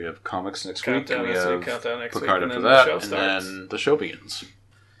we have comics next week, and we have have next Picard week, after and that, the show and starts. then the show begins.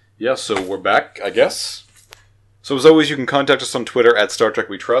 Yeah, so we're back, I guess. So as always, you can contact us on Twitter at Star Trek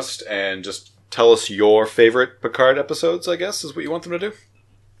We Trust, and just tell us your favorite Picard episodes, I guess, is what you want them to do.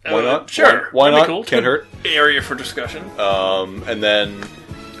 Why not? Sure. Why That'd not? be cool. Can't hurt. Area for discussion. And then,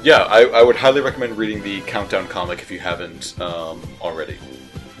 I would highly recommend reading the Countdown comic if you haven't already.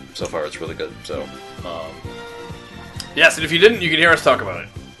 So far, it's really good. So, yes, and if you didn't, you can hear us talk about it.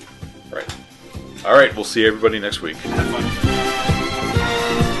 right. All right, we'll see everybody next week. Have fun.